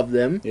 2 of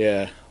them.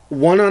 Yeah.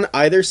 One on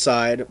either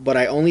side, but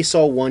I only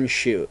saw one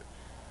shoot.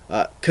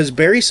 Because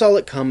Barry saw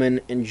it coming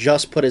and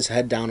just put his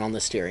head down on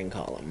the steering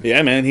column.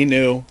 Yeah, man, he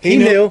knew. He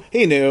knew.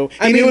 He knew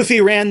if he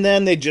ran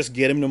then, they'd just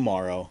get him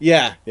tomorrow.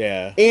 Yeah.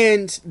 Yeah.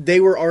 And they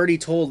were already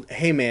told,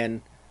 "Hey,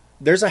 man,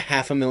 there's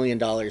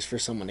 $500,000 for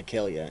someone to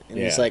kill you." And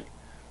he's like,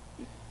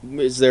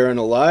 "Is there an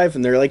alive?"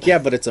 And they're like, "Yeah,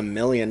 but it's $1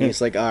 million." He's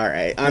like, "All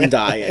right, I'm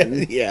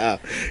dying." Yeah,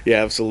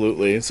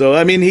 absolutely. So,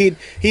 I mean,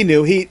 he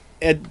knew. He,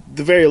 at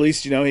the very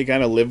least, he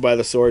kind of lived by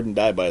the sword and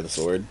died by the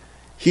sword.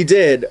 He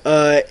did.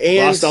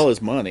 And lost all his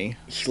money.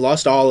 He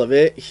lost all of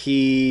it.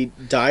 He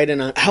died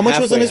in a How much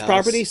was on his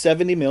property?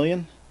 $70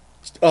 million?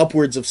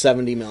 Upwards of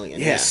 $70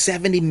 million. Yeah,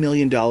 $70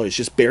 million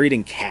just buried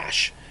in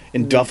cash.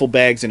 In duffel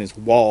bags in his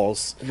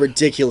walls.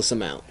 Ridiculous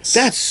amounts.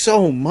 That's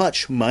so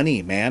much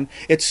money, man.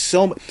 It's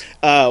so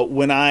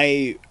one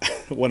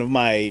of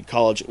my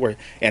college,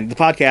 and the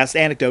podcast,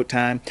 anecdote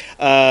time,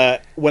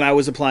 when I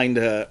was applying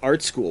to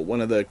art school,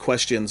 one of the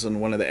questions on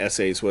one of the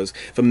essays was,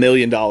 if $1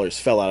 million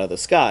fell out of the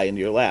sky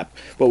into your lap,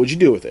 what would you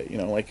do with it?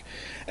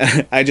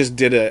 I just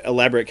did an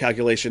elaborate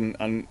calculation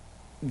on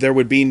there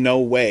would be no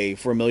way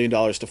for $1 million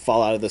to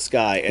fall out of the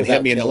sky and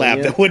hit me in the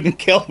lap that wouldn't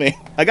kill me.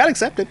 I got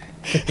accepted.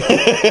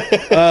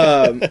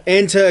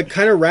 And to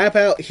kind of wrap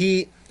out,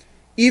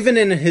 even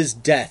in his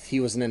death, he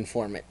was an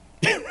informant.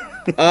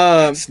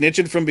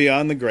 Snitching from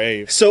beyond the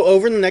grave. So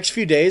over the next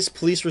few days,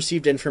 police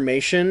received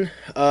information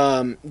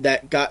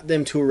that got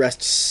them to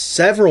arrest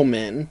several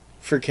men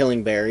for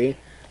killing Barry.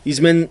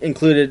 These men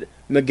included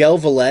Miguel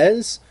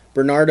Velez,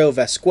 Bernardo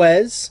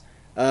Vasquez,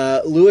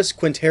 Luis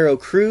Quintero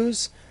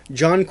Cruz,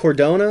 John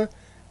Cordona,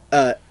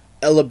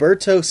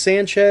 Eliberto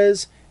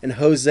Sanchez, and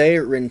Jose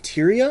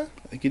Renteria.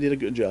 I think he did a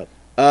good job.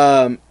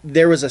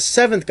 There was a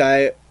 7th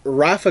guy,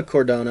 Rafa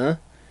Cordona,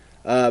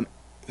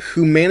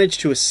 who managed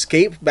to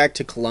escape back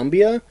to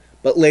Colombia,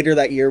 but later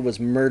that year was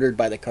murdered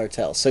by the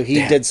cartel. So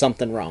he did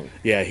something wrong.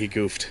 Yeah, he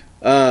goofed.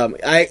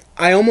 I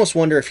almost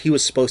wonder if he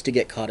was supposed to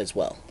get caught as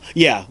well.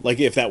 Yeah, like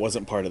if that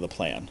wasn't part of the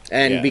plan.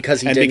 And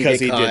because he didn't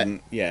get caught.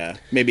 Yeah,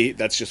 maybe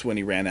that's just when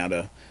he ran out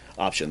of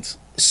options.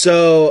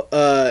 So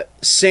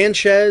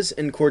Sanchez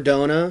and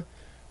Cordona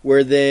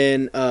were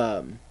then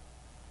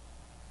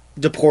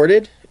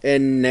deported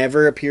and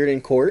never appeared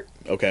in court.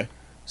 Okay.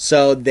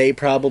 So they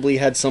probably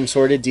had some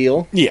sort of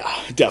deal. Yeah,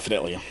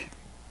 definitely.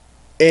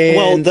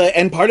 And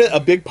a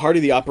big part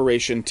of the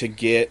operation to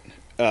get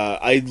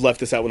I left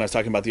this out when I was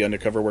talking about the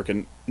undercover work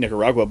in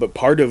Nicaragua, but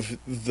part of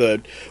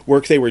the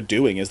work they were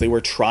doing is they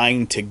were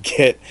trying to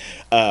get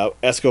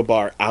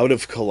Escobar out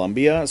of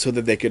Colombia so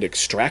that they could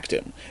extract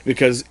him.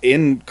 Because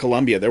in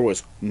Colombia, there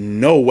was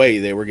no way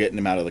they were getting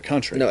him out of the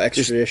country. No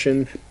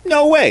extradition.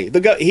 No way.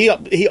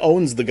 He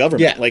owns the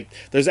government. Yeah. Like,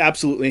 there's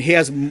absolutely... He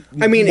has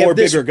more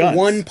bigger guns.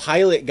 One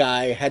pilot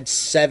guy had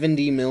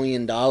 $70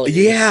 million.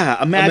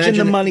 Yeah, imagine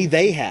the money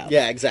they have.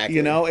 Yeah, exactly.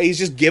 You know, he's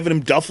just giving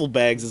him duffel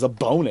bags as a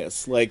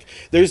bonus. Like,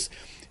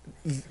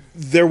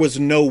 there was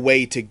no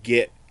way to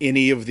get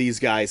any of these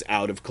guys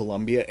out of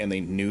Colombia, and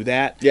they knew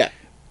that. Yeah.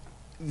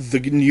 The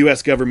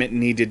U.S. government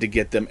needed to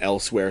get them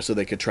elsewhere so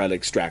they could try to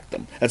extract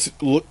them.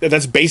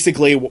 That's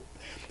basically...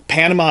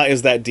 Panama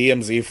is that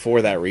DMZ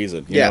for that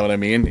reason. You know what I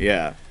mean?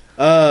 Yeah.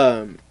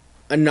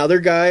 Another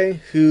guy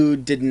who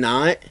did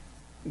not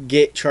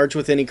get charged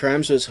with any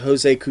crimes was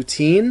Jose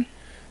Coutinho,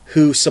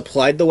 who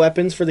supplied the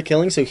weapons for the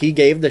killing. So he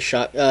gave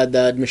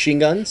the machine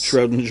guns.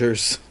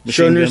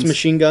 Schrodinger's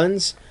machine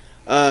guns.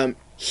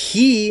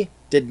 He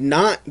did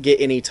not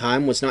get any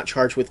time, was not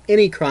charged with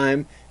any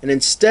crime, and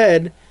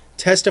instead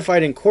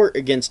testified in court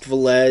against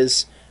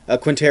Velez,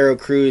 Quintero,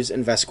 Cruz,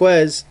 and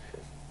Vasquez,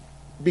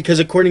 because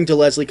according to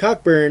Leslie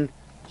Cockburn,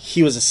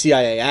 he was a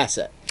CIA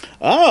asset.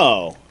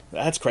 Oh,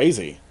 that's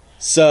crazy.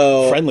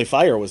 So friendly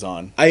fire was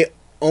on. I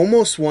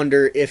almost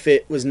wonder if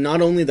it was not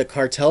only the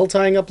cartel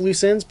tying up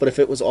loose ends, but if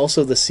it was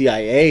also the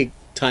CIA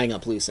tying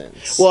up loose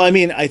ends. Well, I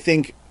mean, I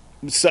think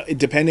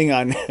depending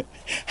on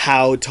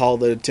how tall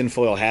the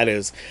tinfoil hat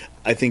is,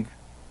 I think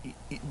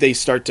they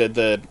start to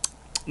the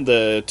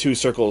two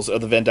circles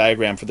of the Venn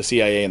diagram for the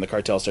CIA and the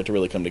cartel start to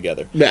really come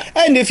together. Yeah.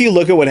 And if you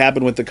look at what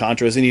happened with the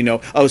Contras,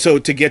 and so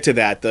to get to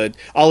that, the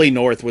Ollie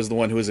North was the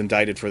one who was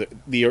indicted for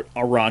the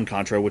Iran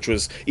Contra, which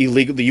was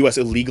illegal, the U.S.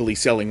 illegally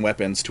selling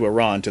weapons to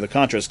Iran, to the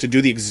Contras, to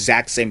do the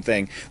exact same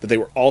thing that they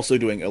were also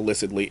doing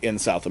illicitly in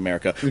South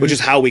America, which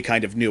is how we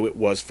kind of knew it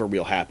was for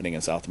real happening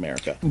in South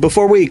America.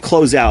 Before we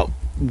close out,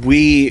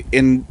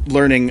 in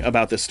learning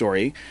about this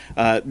story,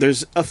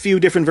 there's a few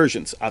different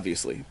versions,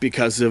 obviously,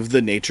 because of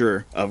the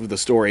nature of the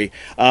story.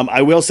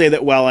 I will say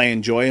that while I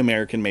enjoy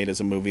American Made as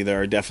a movie,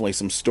 there are definitely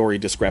some story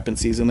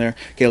discrepancies in there.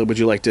 Caleb, would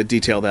you like to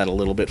detail that a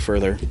little bit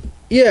further?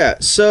 Yeah,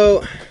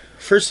 so,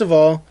 first of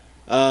all,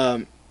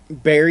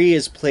 Barry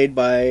is played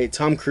by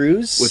Tom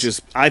Cruise. Which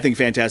is, I think,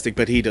 fantastic,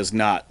 but he does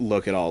not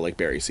look at all like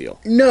Barry Seal.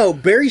 No,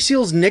 Barry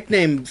Seal's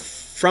nickname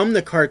from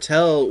the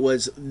cartel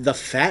was the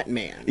Fat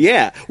Man.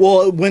 Yeah.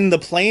 Well, when the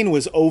plane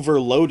was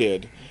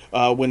overloaded,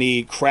 when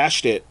he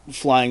crashed it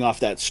flying off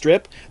that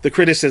strip, the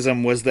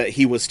criticism was that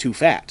he was too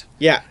fat.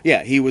 Yeah.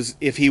 Yeah,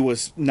 if he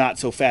was not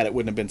so fat, it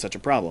wouldn't have been such a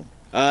problem.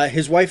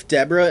 His wife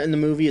Deborah in the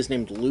movie is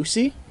named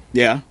Lucy.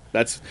 Yeah.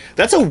 That's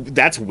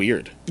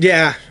weird.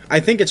 Yeah,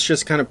 I think it's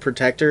just kind of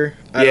protect her.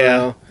 I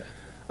don't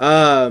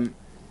know.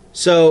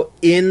 So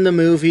in the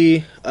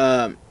movie,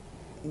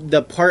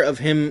 the part of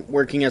him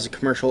working as a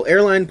commercial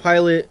airline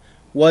pilot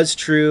was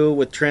true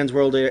with Trans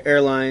World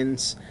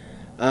Airlines,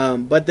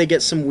 but they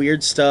get some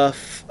weird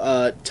stuff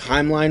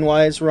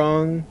timeline-wise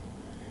wrong.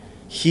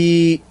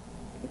 Because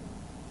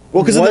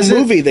in the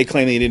movie they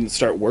claim that he didn't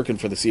start working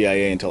for the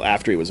CIA until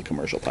after he was a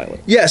commercial pilot.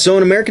 Yeah, so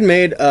in American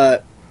Made,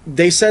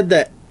 they said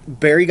that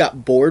Barry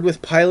got bored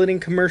with piloting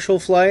commercial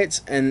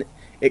flights, and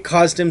it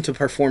caused him to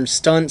perform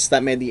stunts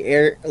that made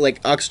the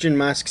oxygen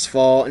masks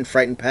fall and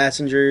frighten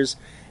passengers.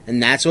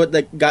 And that's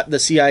what got the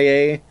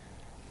CIA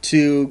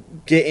to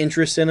get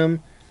interest in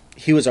him.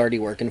 He was already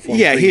working for him.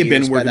 Yeah, he had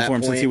been working for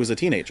him since he was a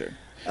teenager.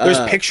 There's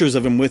pictures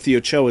of him with the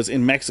Ochoas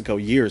in Mexico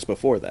years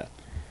before that.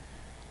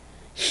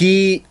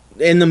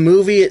 In the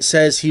movie, it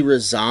says he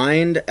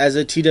resigned as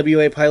a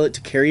TWA pilot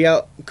to carry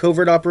out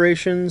covert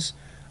operations.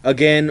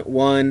 Again,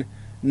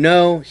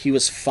 no, he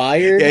was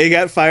fired. Yeah, he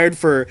got fired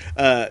for,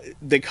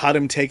 they caught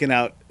him taking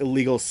out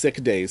illegal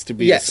sick days to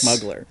be a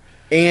smuggler.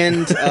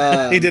 And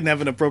he didn't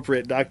have an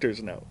appropriate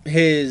doctor's note.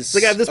 I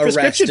got this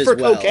prescription for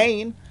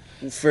cocaine.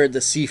 For the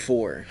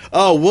C4.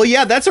 Oh, well,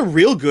 yeah, that's a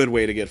real good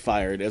way to get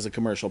fired as a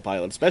commercial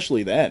pilot,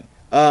 especially then.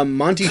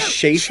 Monty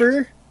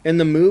Schaefer in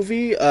the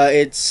movie,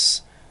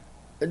 it's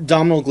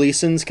Domhnall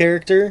Gleeson's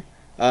character.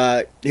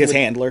 His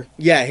handler.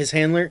 Yeah, his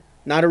handler.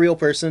 Not a real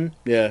person.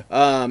 Yeah.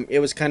 It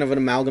was kind of an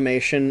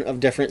amalgamation of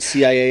different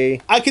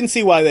CIA. I can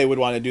see why they would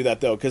want to do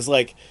that, though, because,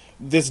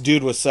 this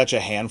dude was such a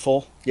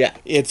handful. Yeah.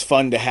 It's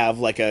fun to have,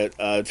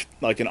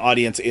 an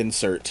audience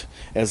insert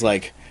as,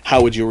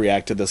 how would you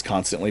react to this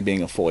constantly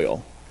being a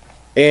foil?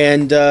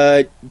 And,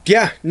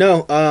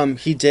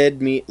 he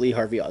did meet Lee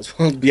Harvey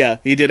Oswald. Yeah,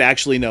 he did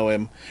actually know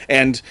him,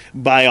 and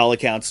by all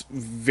accounts,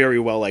 very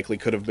well likely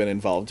could have been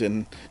involved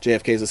in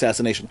JFK's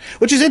assassination.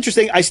 Which is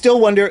interesting. I still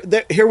wonder,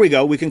 here we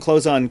go, we can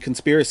close on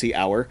Conspiracy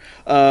Hour.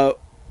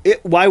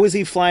 Why was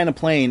he flying a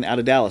plane out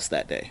of Dallas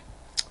that day?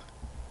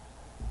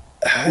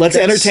 Let's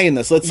entertain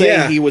this. Let's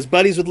say he was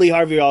buddies with Lee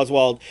Harvey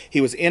Oswald.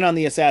 He was in on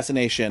the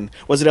assassination.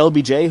 Was it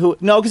LBJ who?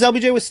 No, because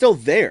LBJ was still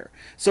there.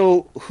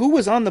 So who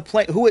was on the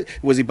plane? Who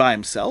was he by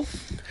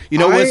himself? You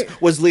know,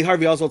 was Lee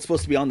Harvey Oswald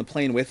supposed to be on the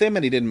plane with him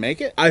and he didn't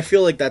make it? I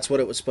feel like that's what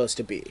it was supposed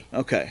to be.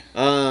 Okay.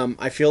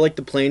 I feel like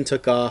the plane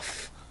took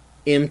off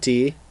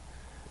empty,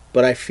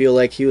 but I feel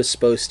like he was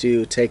supposed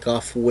to take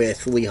off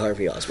with Lee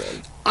Harvey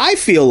Oswald. I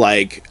feel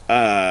like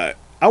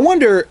I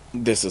wonder,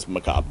 this is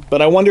macabre, but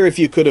I wonder if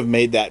you could have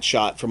made that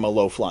shot from a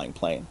low-flying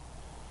plane.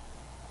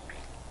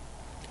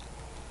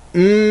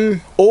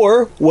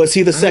 Or was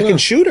he the second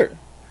shooter?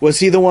 Was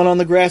he the one on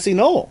the grassy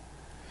knoll?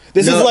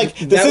 This is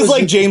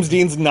like James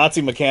Dean's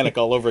Nazi Mechanic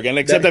all over again,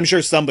 except I'm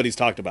sure somebody's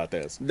talked about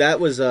this. That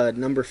was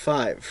number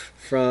 5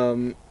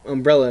 from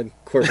Umbrella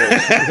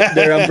Corporation,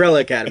 their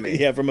Umbrella Academy.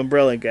 Yeah, from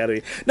Umbrella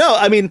Academy. No,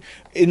 I mean,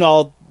 in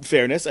all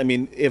fairness, I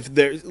mean, if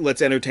there's,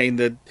 let's entertain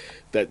that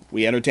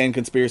we entertain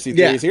conspiracy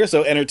theories here,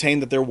 so entertain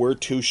that there were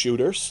 2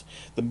 shooters.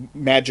 The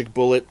magic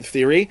bullet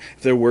theory,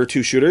 if there were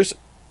 2 shooters,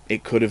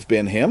 it could have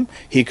been him.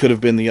 He could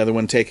have been the other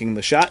one taking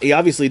the shot. He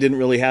obviously didn't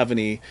really have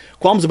any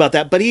qualms about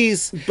that, but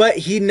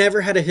he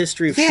never had a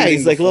history of shooting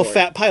he's like before. A little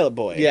fat pilot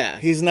boy. Yeah.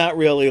 He's not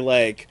really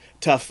like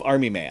tough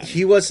army man.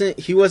 He wasn't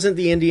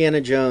the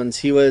Indiana Jones.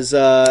 He was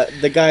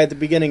the guy at the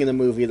beginning of the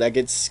movie that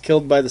gets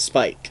killed by the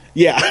spike.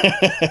 Yeah.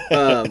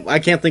 I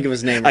can't think of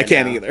his name right I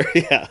can't now. either.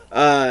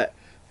 Yeah.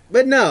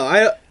 But no,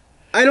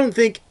 I don't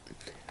think...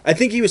 I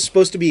think he was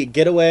supposed to be a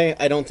getaway.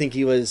 I don't think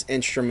he was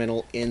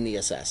instrumental in the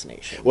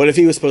assassination. What if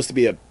he was supposed to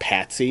be a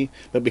patsy,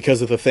 but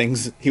because of the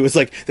things he was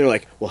like, they're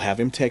like, we'll have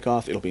him take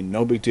off. It'll be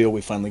no big deal.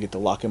 We finally get to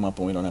lock him up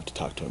and we don't have to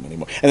talk to him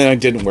anymore. And then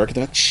it didn't work. And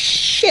they're like,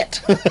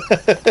 shit.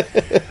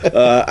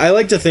 I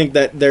like to think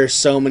that there's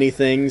so many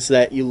things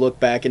that you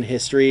look back in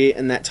history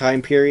in that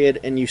time period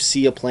and you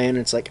see a plane and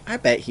it's like, I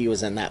bet he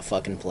was in that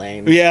fucking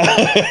plane.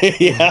 Yeah.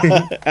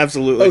 Yeah.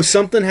 Absolutely. Oh,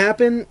 something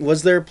happened?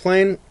 Was there a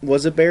plane?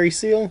 Was it Barry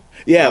Seal?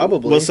 Yeah.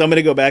 Probably. Will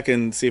somebody go back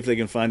and see if they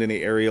can find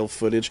any aerial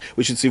footage?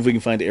 We should see if we can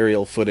find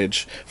aerial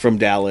footage from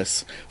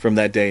Dallas from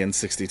that day in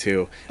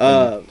 '62.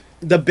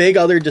 The big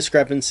other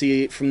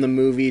discrepancy from the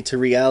movie to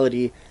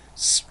reality,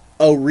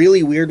 a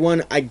really weird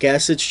one, I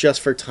guess it's just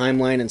for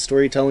timeline and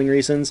storytelling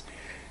reasons.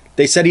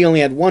 They said he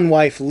only had one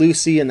wife,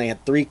 Lucy, and they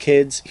had 3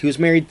 kids. He was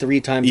married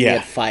 3 times and he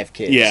had 5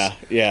 kids. Yeah,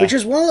 yeah. Which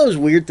is one of those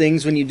weird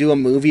things when you do a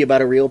movie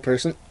about a real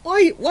person.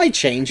 Why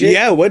change it?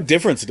 Yeah, what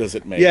difference does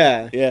it make?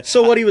 Yeah. Yeah.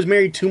 So what, he was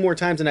married 2 more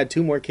times and had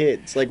 2 more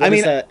kids? Like, what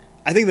is that?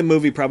 I think the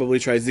movie probably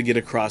tries to get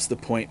across the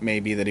point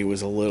maybe that he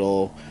was a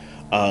little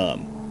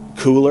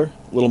cooler,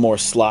 a little more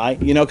sly,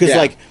 you know, because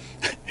like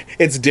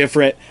it's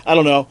different. I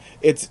don't know.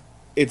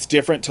 It's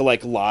different to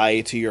like lie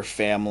to your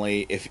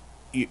family if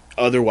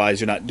otherwise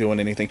you're not doing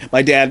anything.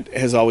 My dad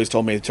has always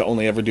told me to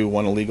only ever do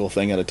one illegal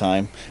thing at a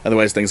time,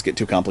 otherwise things get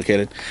too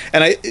complicated.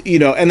 And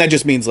and that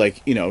just means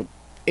like,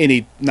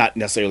 any, not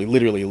necessarily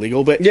literally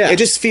illegal, but it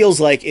just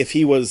feels like if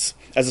he was,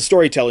 as a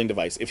storytelling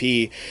device, if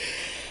he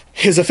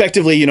is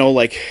effectively,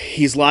 like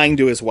he's lying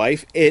to his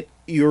wife,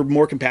 you're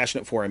more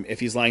compassionate for him if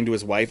he's lying to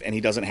his wife and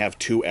he doesn't have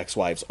 2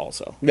 ex-wives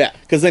also. Yeah.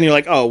 Because then you're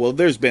like, oh, well,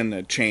 there's been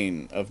a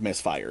chain of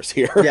misfires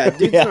here. Yeah,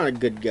 dude's not a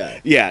good guy.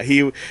 Yeah,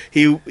 he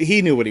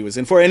knew what he was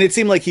in for, and it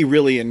seemed like he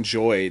really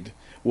enjoyed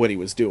what he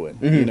was doing,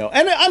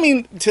 And I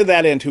mean, to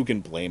that end, who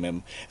can blame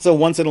him? It's a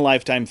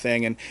once-in-a-lifetime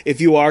thing, and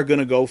if you are going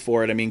to go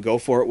for it, I mean, go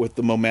for it with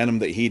the momentum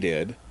that he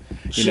did.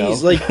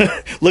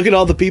 Like, look at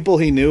all the people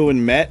he knew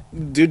and met.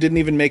 Dude didn't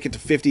even make it to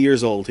 50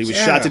 years old. He was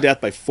shot to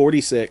death by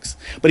 46,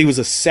 but he was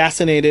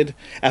assassinated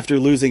after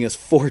losing his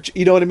fortune.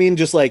 You know what I mean?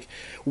 Just like,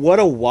 what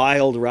a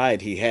wild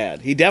ride he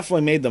had. He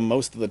definitely made the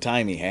most of the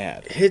time he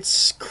had.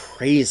 It's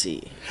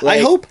crazy.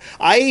 Like,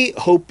 I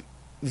hope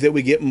that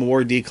we get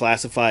more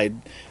declassified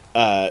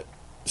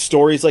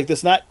stories like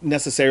this, not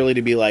necessarily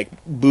to be like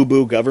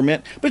boo-boo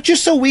government, but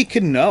just so we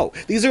can know.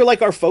 These are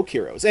like our folk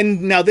heroes.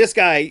 And now this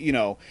guy,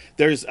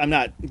 I'm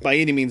not by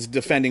any means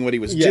defending what he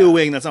was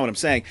doing. That's not what I'm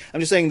saying. I'm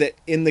just saying that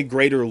in the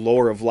greater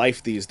lore of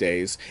life these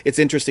days, it's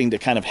interesting to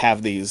kind of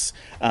have these,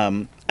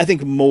 I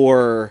think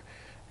more,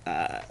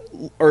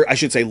 or I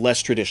should say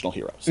less traditional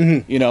heroes.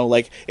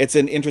 Like it's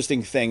an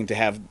interesting thing to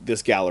have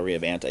this gallery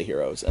of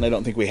anti-heroes, and I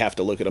don't think we have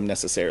to look at them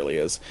necessarily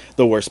as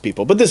the worst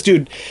people. But this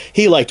dude,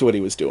 he liked what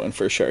he was doing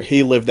for sure.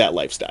 He lived that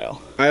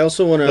lifestyle. I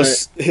also want to...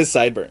 His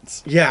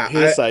sideburns. Yeah.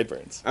 His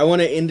sideburns. I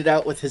want to end it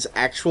out with his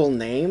actual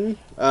name,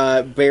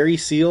 Barry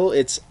Seal.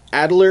 It's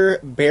Adler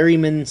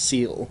Berryman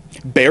Seal.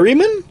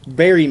 Berryman?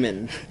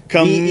 Berryman.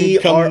 Come the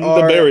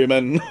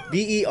Berryman.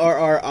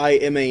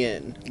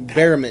 Berriman.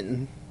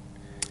 Berryman.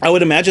 I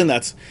would imagine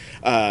that's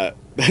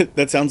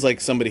that sounds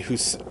like somebody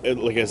who's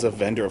like as a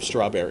vendor of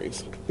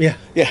strawberries. Yeah.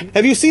 Yeah.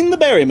 Have you seen the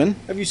Berryman?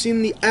 Have you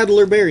seen the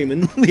Adler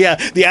Berryman? Yeah,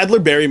 the Adler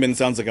Berryman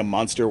sounds like a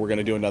monster we're going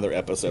to do another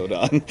episode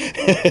on.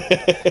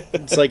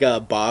 It's like a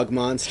bog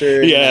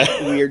monster.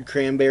 Yeah. Weird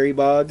cranberry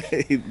bog.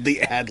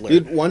 The Adler.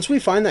 Dude, once we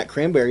find that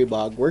cranberry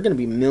bog, we're going to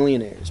be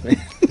millionaires,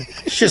 man.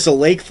 It's just a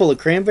lake full of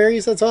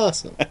cranberries. That's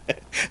awesome.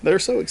 They're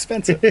so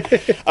expensive.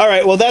 All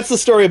right, well, that's the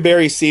story of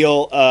Barry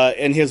Seal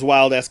and his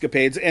wild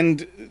escapades.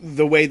 And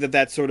the way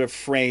that sort of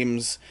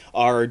frames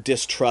our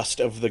distrust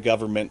of the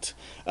government,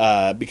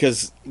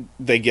 because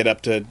they get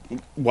up to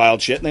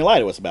wild shit and they lie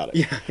to us about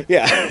it.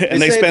 Yeah,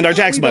 and they spend our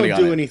tax money on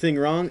it. We don't do anything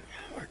wrong.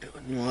 We're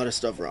doing a lot of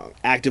stuff wrong.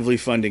 Actively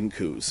funding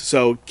coups.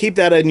 So keep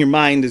that in your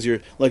mind as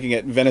you're looking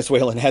at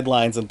Venezuelan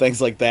headlines and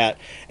things like that.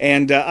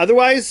 And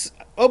otherwise,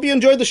 hope you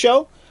enjoyed the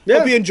show. Yeah.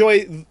 Hope you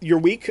enjoy your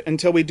week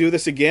until we do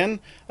this again.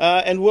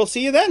 And we'll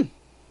see you then.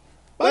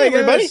 Bye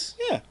everybody. Guys.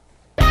 Yeah.